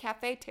with the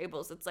cafe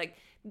tables. It's like,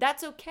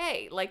 that's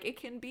okay. Like, it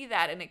can be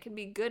that, and it can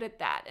be good at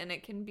that. And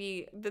it can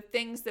be the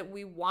things that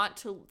we want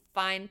to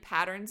find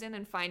patterns in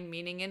and find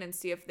meaning in, and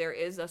see if there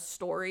is a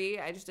story.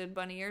 I just did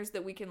bunny ears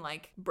that we can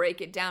like break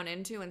it down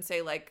into and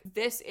say like,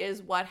 this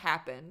is what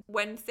happened.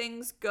 When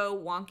things go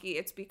wonky,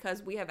 it's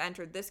because we have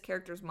entered this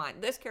character's mind.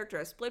 This character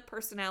has split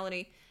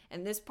personality,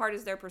 and this part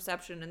is their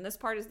perception, and this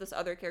part is this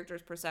other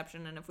character's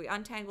perception. And if we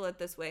untangle it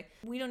this way,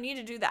 we don't need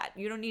to do that.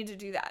 You don't need to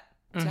do that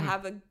to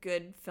have a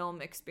good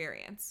film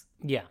experience.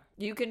 Yeah.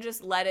 You can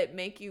just let it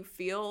make you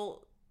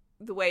feel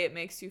the way it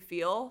makes you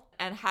feel,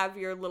 and have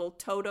your little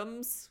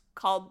totems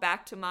called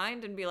back to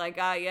mind, and be like,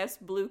 yes,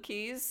 blue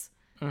keys.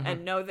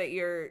 And know that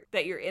you're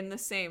in the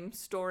same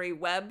story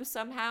web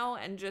somehow,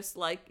 and just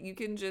like you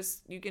can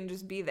just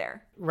be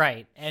there.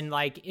 Right. And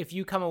like, if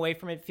you come away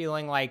from it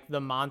feeling like the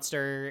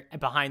monster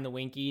behind the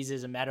Winkies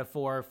is a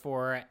metaphor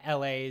for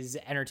LA's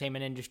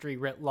entertainment industry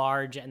writ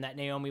large, and that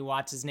Naomi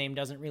Watts' name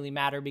doesn't really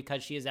matter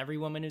because she is every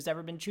woman who's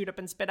ever been chewed up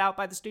and spit out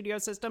by the studio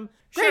system,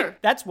 great. Sure.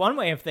 That's one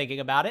way of thinking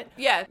about it.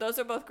 Yeah, those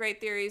are both great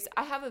theories.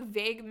 I have a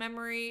vague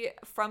memory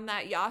from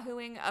that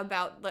Yahooing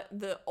about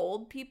the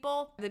old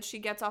people that she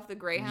gets off the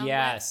Greyhound with.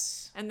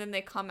 Yes. And then they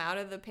come out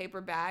of the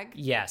paper bag.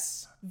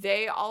 Yes.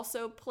 They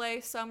also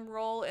play some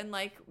role in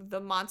like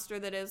the monster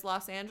that is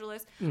Los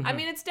Angeles. I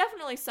mean, it's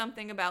definitely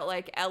something about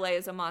like LA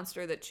is a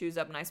monster that chews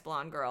up nice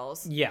blonde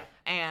girls. Yeah.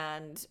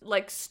 And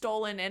like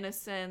stolen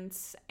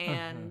innocence.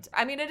 And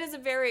I mean, it's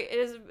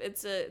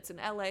an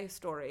LA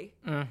story.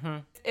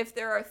 If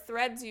there are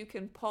threads you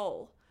can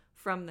pull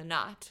from the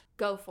knot,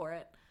 go for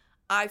it.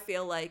 I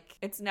feel like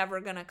it's never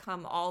going to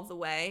come all the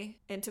way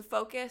into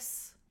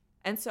focus.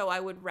 And so I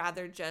would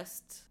rather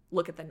just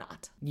look at the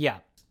knot. Yeah.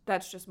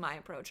 That's just my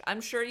approach. I'm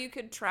sure you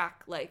could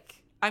track,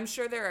 like, I'm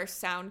sure there are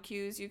sound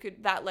cues.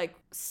 That like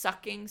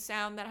sucking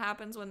sound that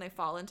happens when they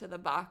fall into the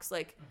box.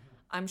 Like,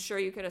 I'm sure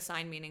you could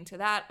assign meaning to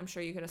that. I'm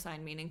sure you could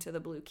assign meaning to the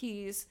blue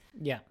keys.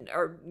 Yeah.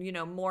 Or,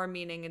 more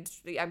meaning. And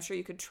I'm sure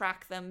you could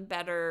track them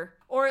better.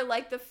 Or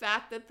like the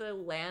fact that the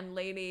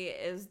landlady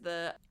is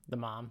the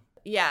mom.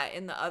 Yeah,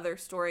 in the other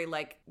story,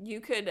 like,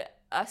 you could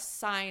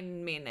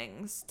assign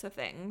meanings to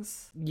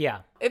things. Yeah.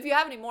 If you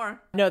have any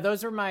more. No,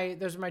 those are my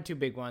two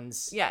big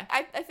ones. Yeah,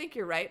 I think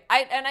you're right.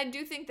 I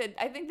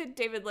think that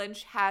David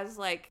Lynch has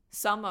like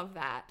some of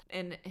that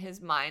in his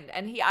mind,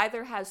 and he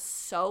either has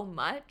so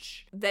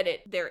much that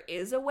there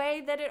is a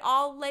way that it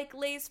all like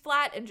lays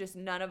flat, and just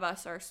none of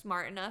us are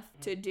smart enough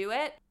to do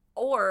it.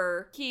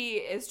 Or he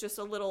is just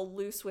a little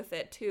loose with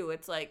it too.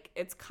 It's like,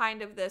 it's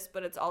kind of this,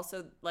 but it's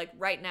also like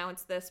right now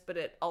it's this, but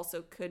it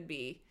also could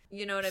be.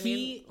 You know what I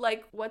mean?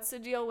 Like, what's the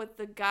deal with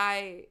the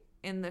guy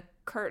in the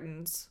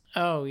curtains?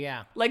 Oh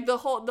yeah. Like the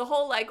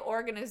whole like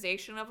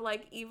organization of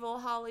like evil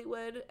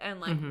Hollywood,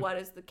 and like what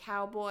is the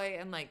cowboy,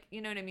 and like,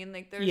 you know what I mean?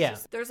 Like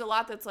there's a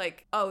lot that's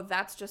like, oh,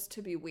 that's just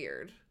to be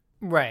weird.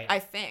 Right. I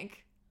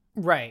think.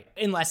 Right.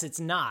 Unless it's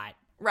not.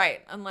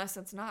 Right. Unless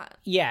it's not.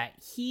 Yeah.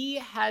 He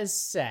has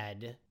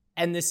said,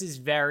 and this is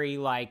very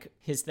like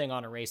his thing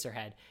on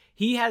Eraserhead,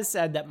 he has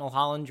said that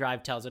Mulholland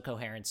Drive tells a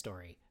coherent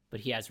story, but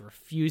he has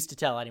refused to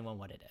tell anyone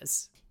what it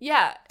is.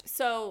 Yeah.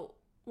 So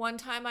one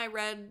time I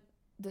read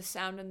The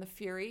Sound and the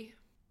Fury,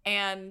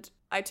 and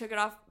I took it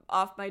off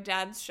off my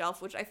dad's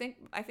shelf, which I think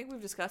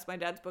we've discussed my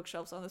dad's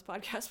bookshelves on this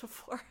podcast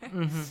before.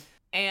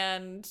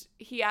 And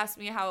he asked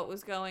me how it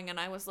was going, and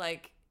I was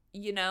like,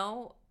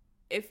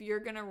 if you're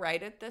going to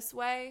write it this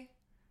way,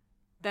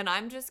 then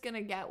I'm just going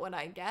to get what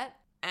I get,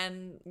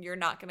 and you're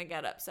not going to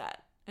get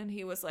upset. And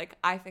he was like,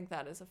 I think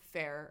that is a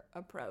fair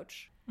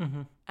approach.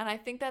 And I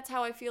think that's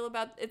how I feel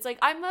about it's like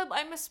I'm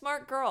a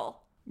smart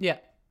girl. Yeah.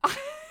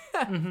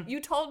 You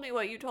told me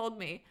what you told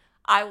me.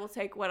 I will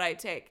take what I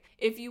take.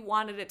 If you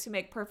wanted it to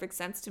make perfect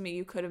sense to me,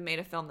 you could have made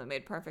a film that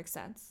made perfect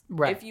sense.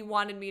 Right. If you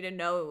wanted me to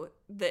know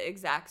the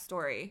exact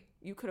story,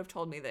 you could have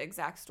told me the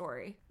exact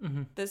story.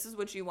 This is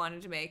what you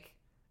wanted to make.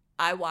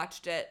 I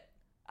watched it.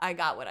 I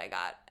got what I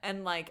got.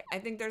 And like, I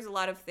think there's a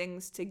lot of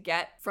things to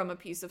get from a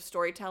piece of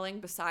storytelling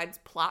besides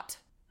plot.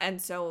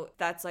 And so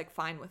that's like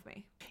fine with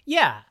me.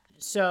 Yeah.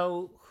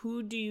 So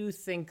who do you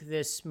think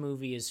this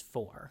movie is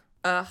for?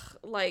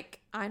 Like,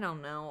 I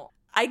don't know.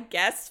 I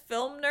guess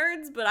film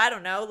nerds, but I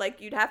don't know.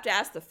 Like, you'd have to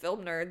ask the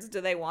film nerds,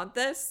 do they want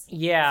this?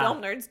 Yeah.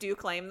 Film nerds, do you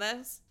claim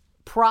this?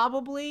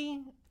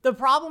 Probably. The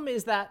problem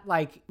is that,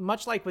 like,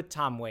 much like with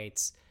Tom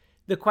Waits,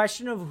 the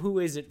question of who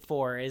is it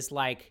for is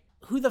like,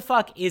 who the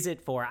fuck is it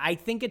for? I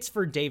think it's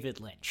for David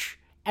Lynch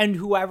and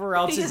whoever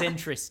else is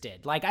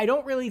interested. Like, I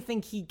don't really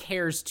think he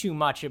cares too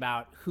much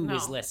about who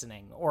is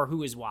listening or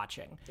who is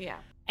watching. Yeah.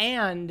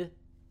 And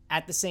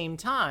at the same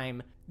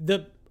time,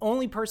 the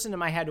only person in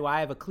my head who I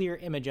have a clear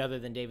image other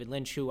than David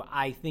Lynch who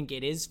I think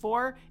it is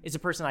for is a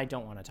person I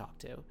don't want to talk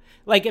to.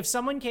 Like, if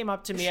someone came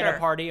up to me at a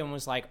party and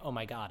was like, oh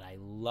my God, I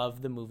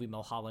love the movie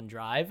Mulholland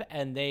Drive,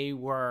 and they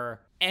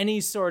were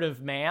any sort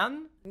of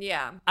man,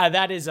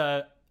 that is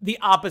the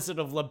opposite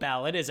of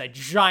Labelle. It is a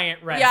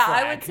giant red flag.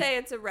 Yeah, I would say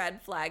it's a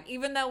red flag.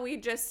 Even though we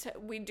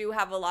do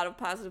have a lot of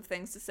positive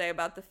things to say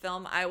about the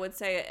film, I would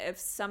say if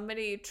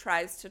somebody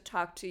tries to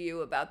talk to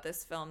you about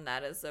this film,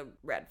 that is a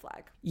red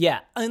flag. Yeah,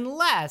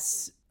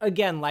 unless,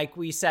 again, like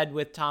we said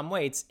with Tom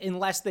Waits,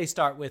 unless they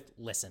start with,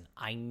 listen,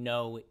 I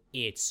know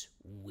it's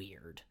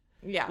weird.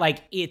 Yeah.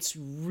 Like, it's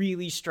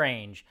really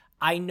strange.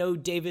 I know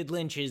David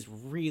Lynch is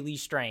really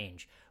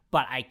strange,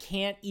 but I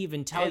can't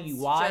even tell you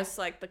why. It's just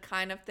like the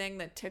kind of thing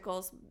that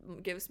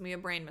gives me a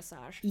brain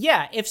massage.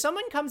 Yeah, if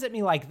someone comes at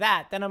me like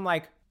that, then I'm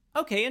like,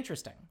 okay,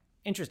 interesting.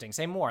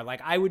 Say more. Like,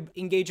 I would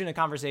engage in a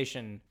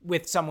conversation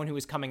with someone who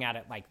is coming at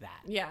it like that.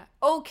 Yeah.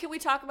 Oh, can we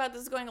talk about,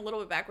 this is going a little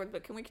bit backward,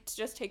 but can we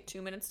just take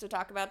 2 minutes to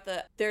talk about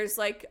there's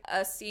like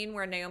a scene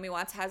where Naomi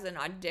Watts has an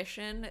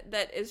audition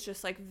that is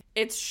just like,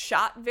 it's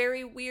shot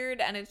very weird,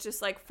 and it's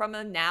just like from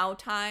the now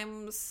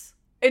times.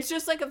 It's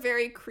just like a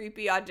very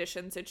creepy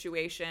audition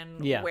situation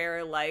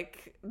where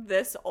like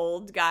this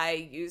old guy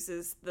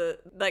uses the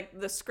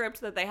script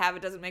that they have.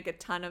 It doesn't make a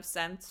ton of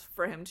sense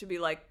for him to be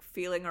like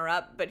feeling her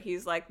up, but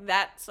he's like,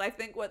 that's I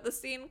think what the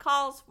scene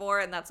calls for,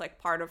 and that's like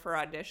part of her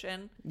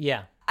audition.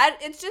 Yeah.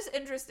 It's just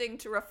interesting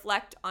to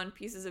reflect on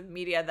pieces of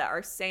media that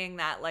are saying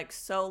that like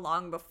so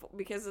long before,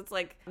 because it's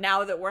like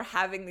now that we're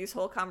having these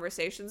whole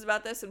conversations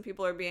about this and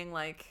people are being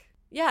like,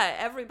 yeah,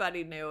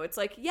 everybody knew. It's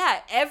like,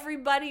 yeah,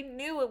 everybody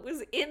knew it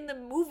was in the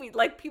movie.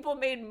 Like, people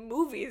made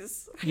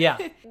movies. Yeah.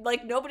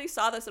 Like, nobody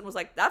saw this and was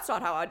like, that's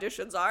not how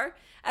auditions are.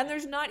 And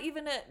there's not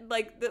even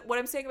what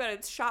I'm saying about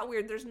it's shot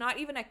weird. There's not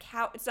even a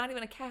couch. It's not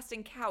even a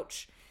casting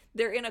couch.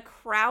 They're in a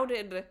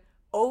crowded,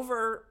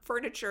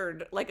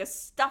 over-furnitured, like a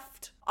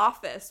stuffed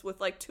office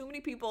with like too many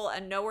people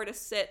and nowhere to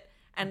sit.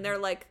 And they're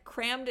like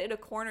crammed in a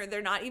corner.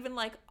 They're not even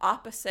like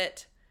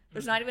opposite.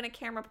 There's not even a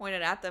camera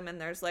pointed at them,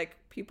 and there's like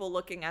people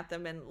looking at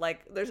them, and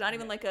like there's not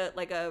even like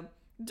a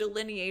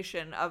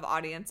delineation of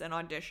audience and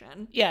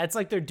audition. Yeah, it's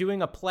like they're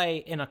doing a play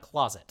in a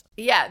closet.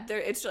 Yeah,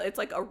 it's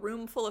like a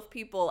room full of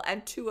people,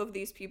 and two of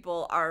these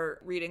people are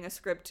reading a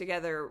script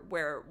together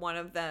where one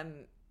of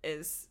them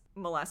is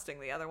molesting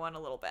the other one a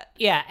little bit.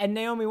 Yeah, and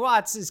Naomi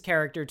Watts'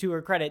 character, to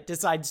her credit,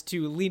 decides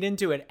to lean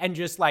into it and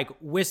just like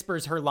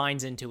whispers her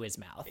lines into his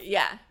mouth.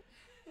 Yeah.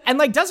 And,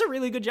 like, does a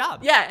really good job.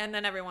 Yeah, and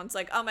then everyone's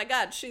like, oh my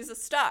God, she's a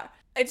star.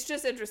 It's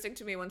just interesting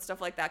to me when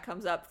stuff like that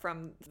comes up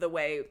from the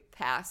way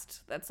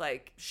past. That's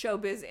like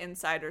showbiz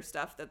insider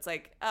stuff that's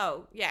like,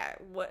 oh, yeah,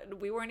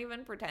 we weren't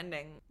even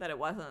pretending that it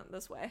wasn't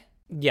this way.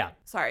 Yeah.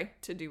 Sorry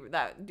to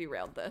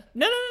derailed the...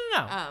 No.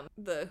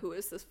 The who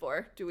is this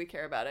for? Do we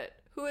care about it?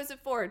 Who is it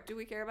for? Do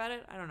we care about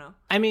it? I don't know.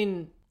 I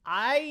mean,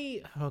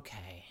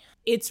 okay.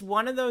 It's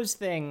one of those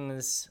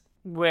things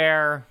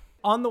where...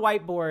 On the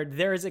whiteboard,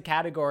 there is a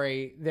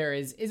category.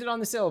 Is it on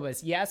the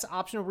syllabus? Yes.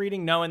 Optional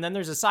reading? No. And then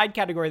there's a side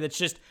category that's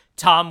just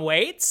Tom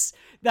Waits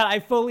that I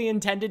fully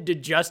intended to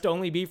just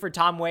only be for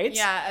Tom Waits.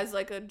 Yeah, as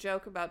like a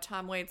joke about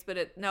Tom Waits, but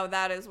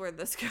that is where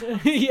this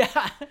goes.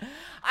 Yeah.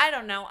 I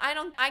don't know.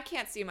 I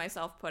can't see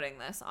myself putting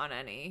this on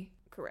any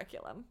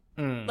curriculum.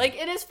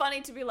 Like, it is funny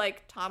to be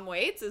like, Tom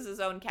Waits is his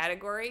own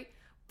category.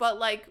 But,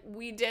 like,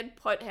 we did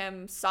put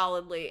him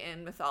solidly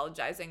in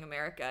mythologizing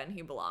America, and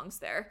he belongs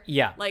there.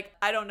 Yeah. Like,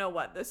 I don't know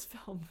what this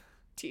film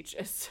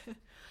teaches.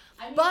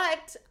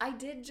 But I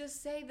did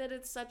just say that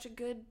it's such a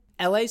good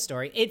LA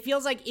story. It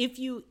feels like if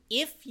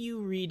you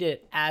read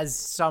it as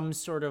some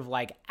sort of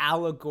like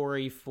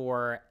allegory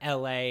for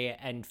LA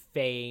and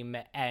fame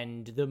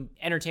and the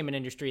entertainment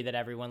industry that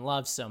everyone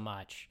loves so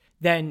much,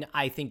 then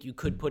I think you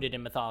could put it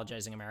in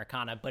mythologizing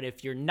Americana. But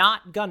if you're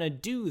not gonna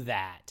do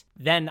that,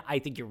 then I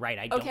think you're right.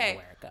 I don't know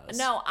where it goes.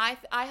 No, I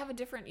have a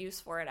different use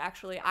for it,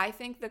 actually. I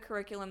think the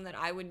curriculum that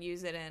I would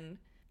use it in,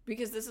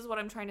 because this is what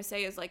I'm trying to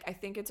say, is like I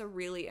think it's a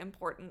really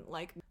important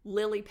like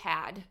lily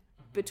pad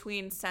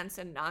between sense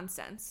and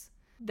nonsense.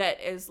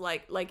 That is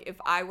like if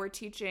I were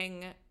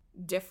teaching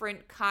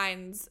different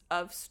kinds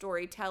of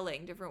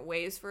storytelling, different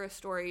ways for a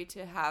story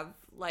to have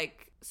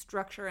like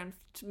structure and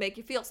to make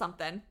you feel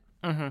something,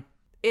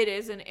 it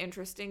is an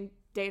interesting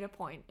data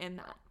point in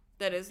that.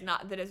 That is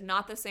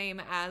not the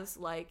same as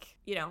like,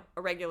 you know,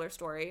 a regular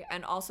story,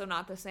 and also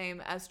not the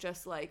same as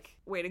just like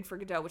Waiting for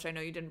Godot, which I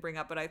know you didn't bring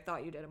up, but I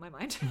thought you did in my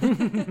mind.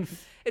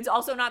 It's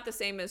also not the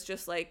same as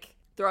just like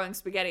throwing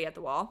spaghetti at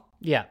the wall.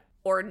 Yeah.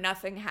 Or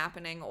nothing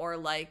happening, or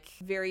like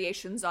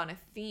variations on a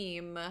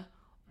theme,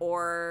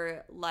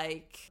 or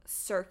like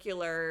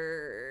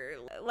circular,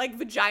 like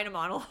vagina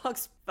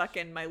monologues.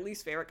 Fucking my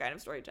least favorite kind of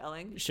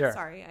storytelling. Sure.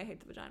 Sorry, I hate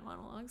the vagina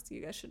monologues.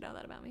 You guys should know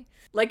that about me.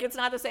 Like, it's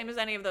not the same as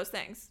any of those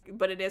things,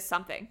 but it is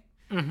something.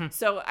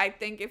 So I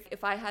think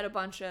if I had a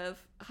bunch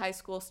of high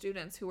school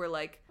students who were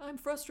like, I'm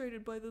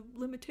frustrated by the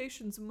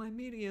limitations of my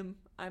medium,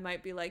 I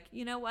might be like,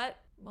 you know what?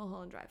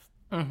 Mulholland Drive.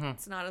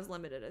 It's not as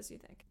limited as you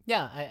think.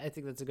 Yeah, I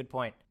think that's a good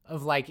point.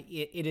 Of like,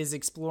 it is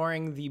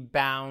exploring the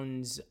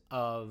bounds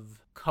of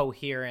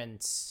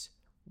coherence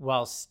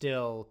while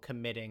still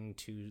committing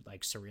to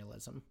like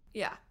surrealism.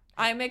 Yeah.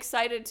 I'm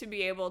excited to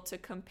be able to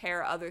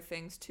compare other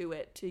things to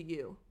it to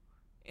you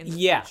in the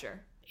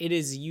future. It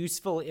is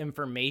useful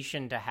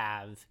information to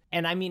have.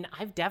 And I mean,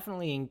 I've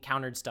definitely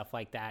encountered stuff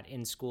like that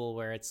in school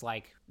where it's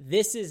like,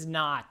 this is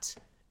not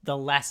the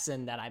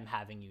lesson that I'm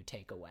having you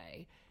take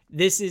away.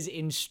 This is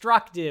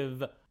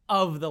instructive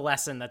of the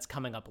lesson that's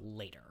coming up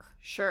later.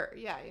 Sure.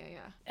 Yeah.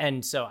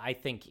 And so I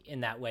think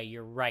in that way,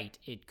 you're right.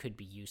 It could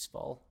be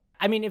useful.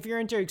 I mean, if you're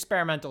into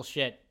experimental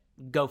shit,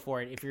 go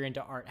for it. If you're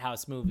into art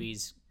house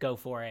movies, go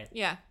for it.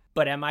 Yeah.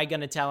 But am I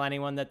going to tell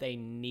anyone that they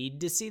need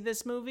to see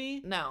this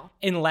movie? No.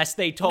 Unless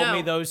they told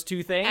me those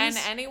two things?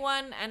 And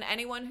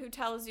anyone who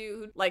tells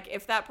you, like,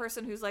 if that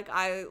person who's like,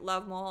 I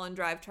love Mulholland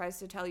Drive, tries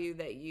to tell you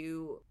that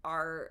you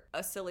are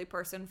a silly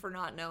person for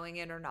not knowing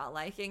it or not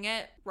liking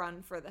it,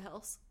 run for the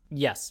hills.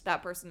 Yes.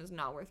 That person is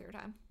not worth your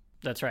time.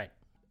 That's right.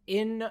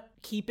 In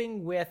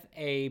keeping with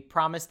a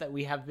promise that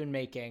we have been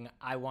making,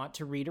 I want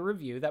to read a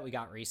review that we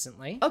got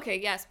recently. Okay,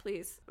 yes,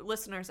 please.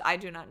 Listeners, I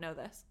do not know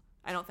this.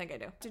 I don't think I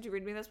do. Did you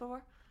read me this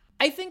before?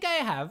 I think I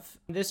have.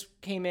 This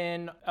came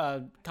in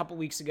a couple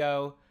weeks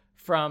ago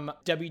from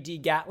W.D.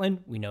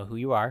 Gatlin. We know who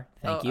you are.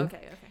 Thank you.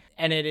 Okay.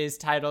 And it is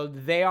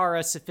titled, They Are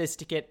a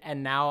Sophisticate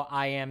and Now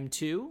I Am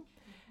Too.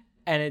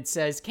 And it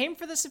says, came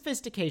for the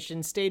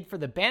sophistication, stayed for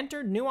the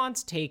banter,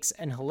 nuanced takes,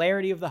 and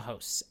hilarity of the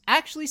hosts.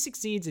 Actually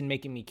succeeds in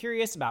making me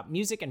curious about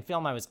music and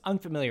film I was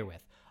unfamiliar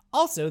with.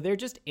 Also, they're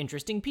just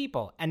interesting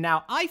people. And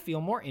now I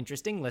feel more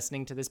interesting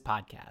listening to this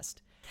podcast.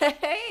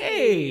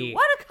 Hey,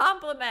 what a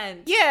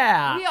compliment.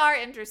 Yeah. We are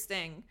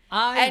interesting.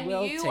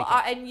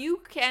 And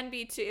you can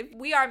be too.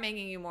 We are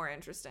making you more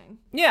interesting.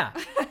 Yeah,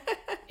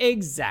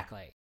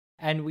 exactly.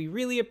 And we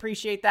really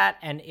appreciate that.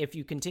 And if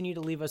you continue to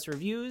leave us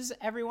reviews,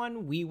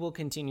 everyone, we will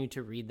continue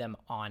to read them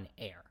on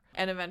air.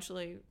 And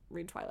eventually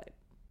read Twilight.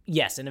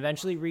 Yes, and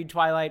eventually read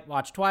Twilight,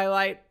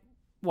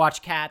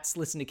 watch Cats,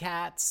 listen to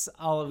Cats,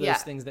 all of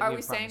those things that are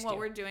we saying what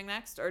we're doing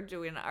next, or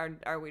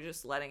are we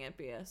just letting it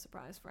be a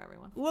surprise for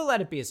everyone? We'll let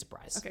it be a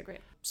surprise. Okay,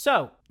 great.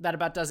 So that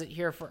about does it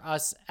here for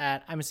us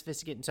at I'm a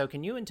Sophisticate and So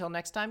Can You. Until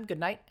next time, good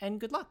night and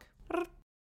good luck.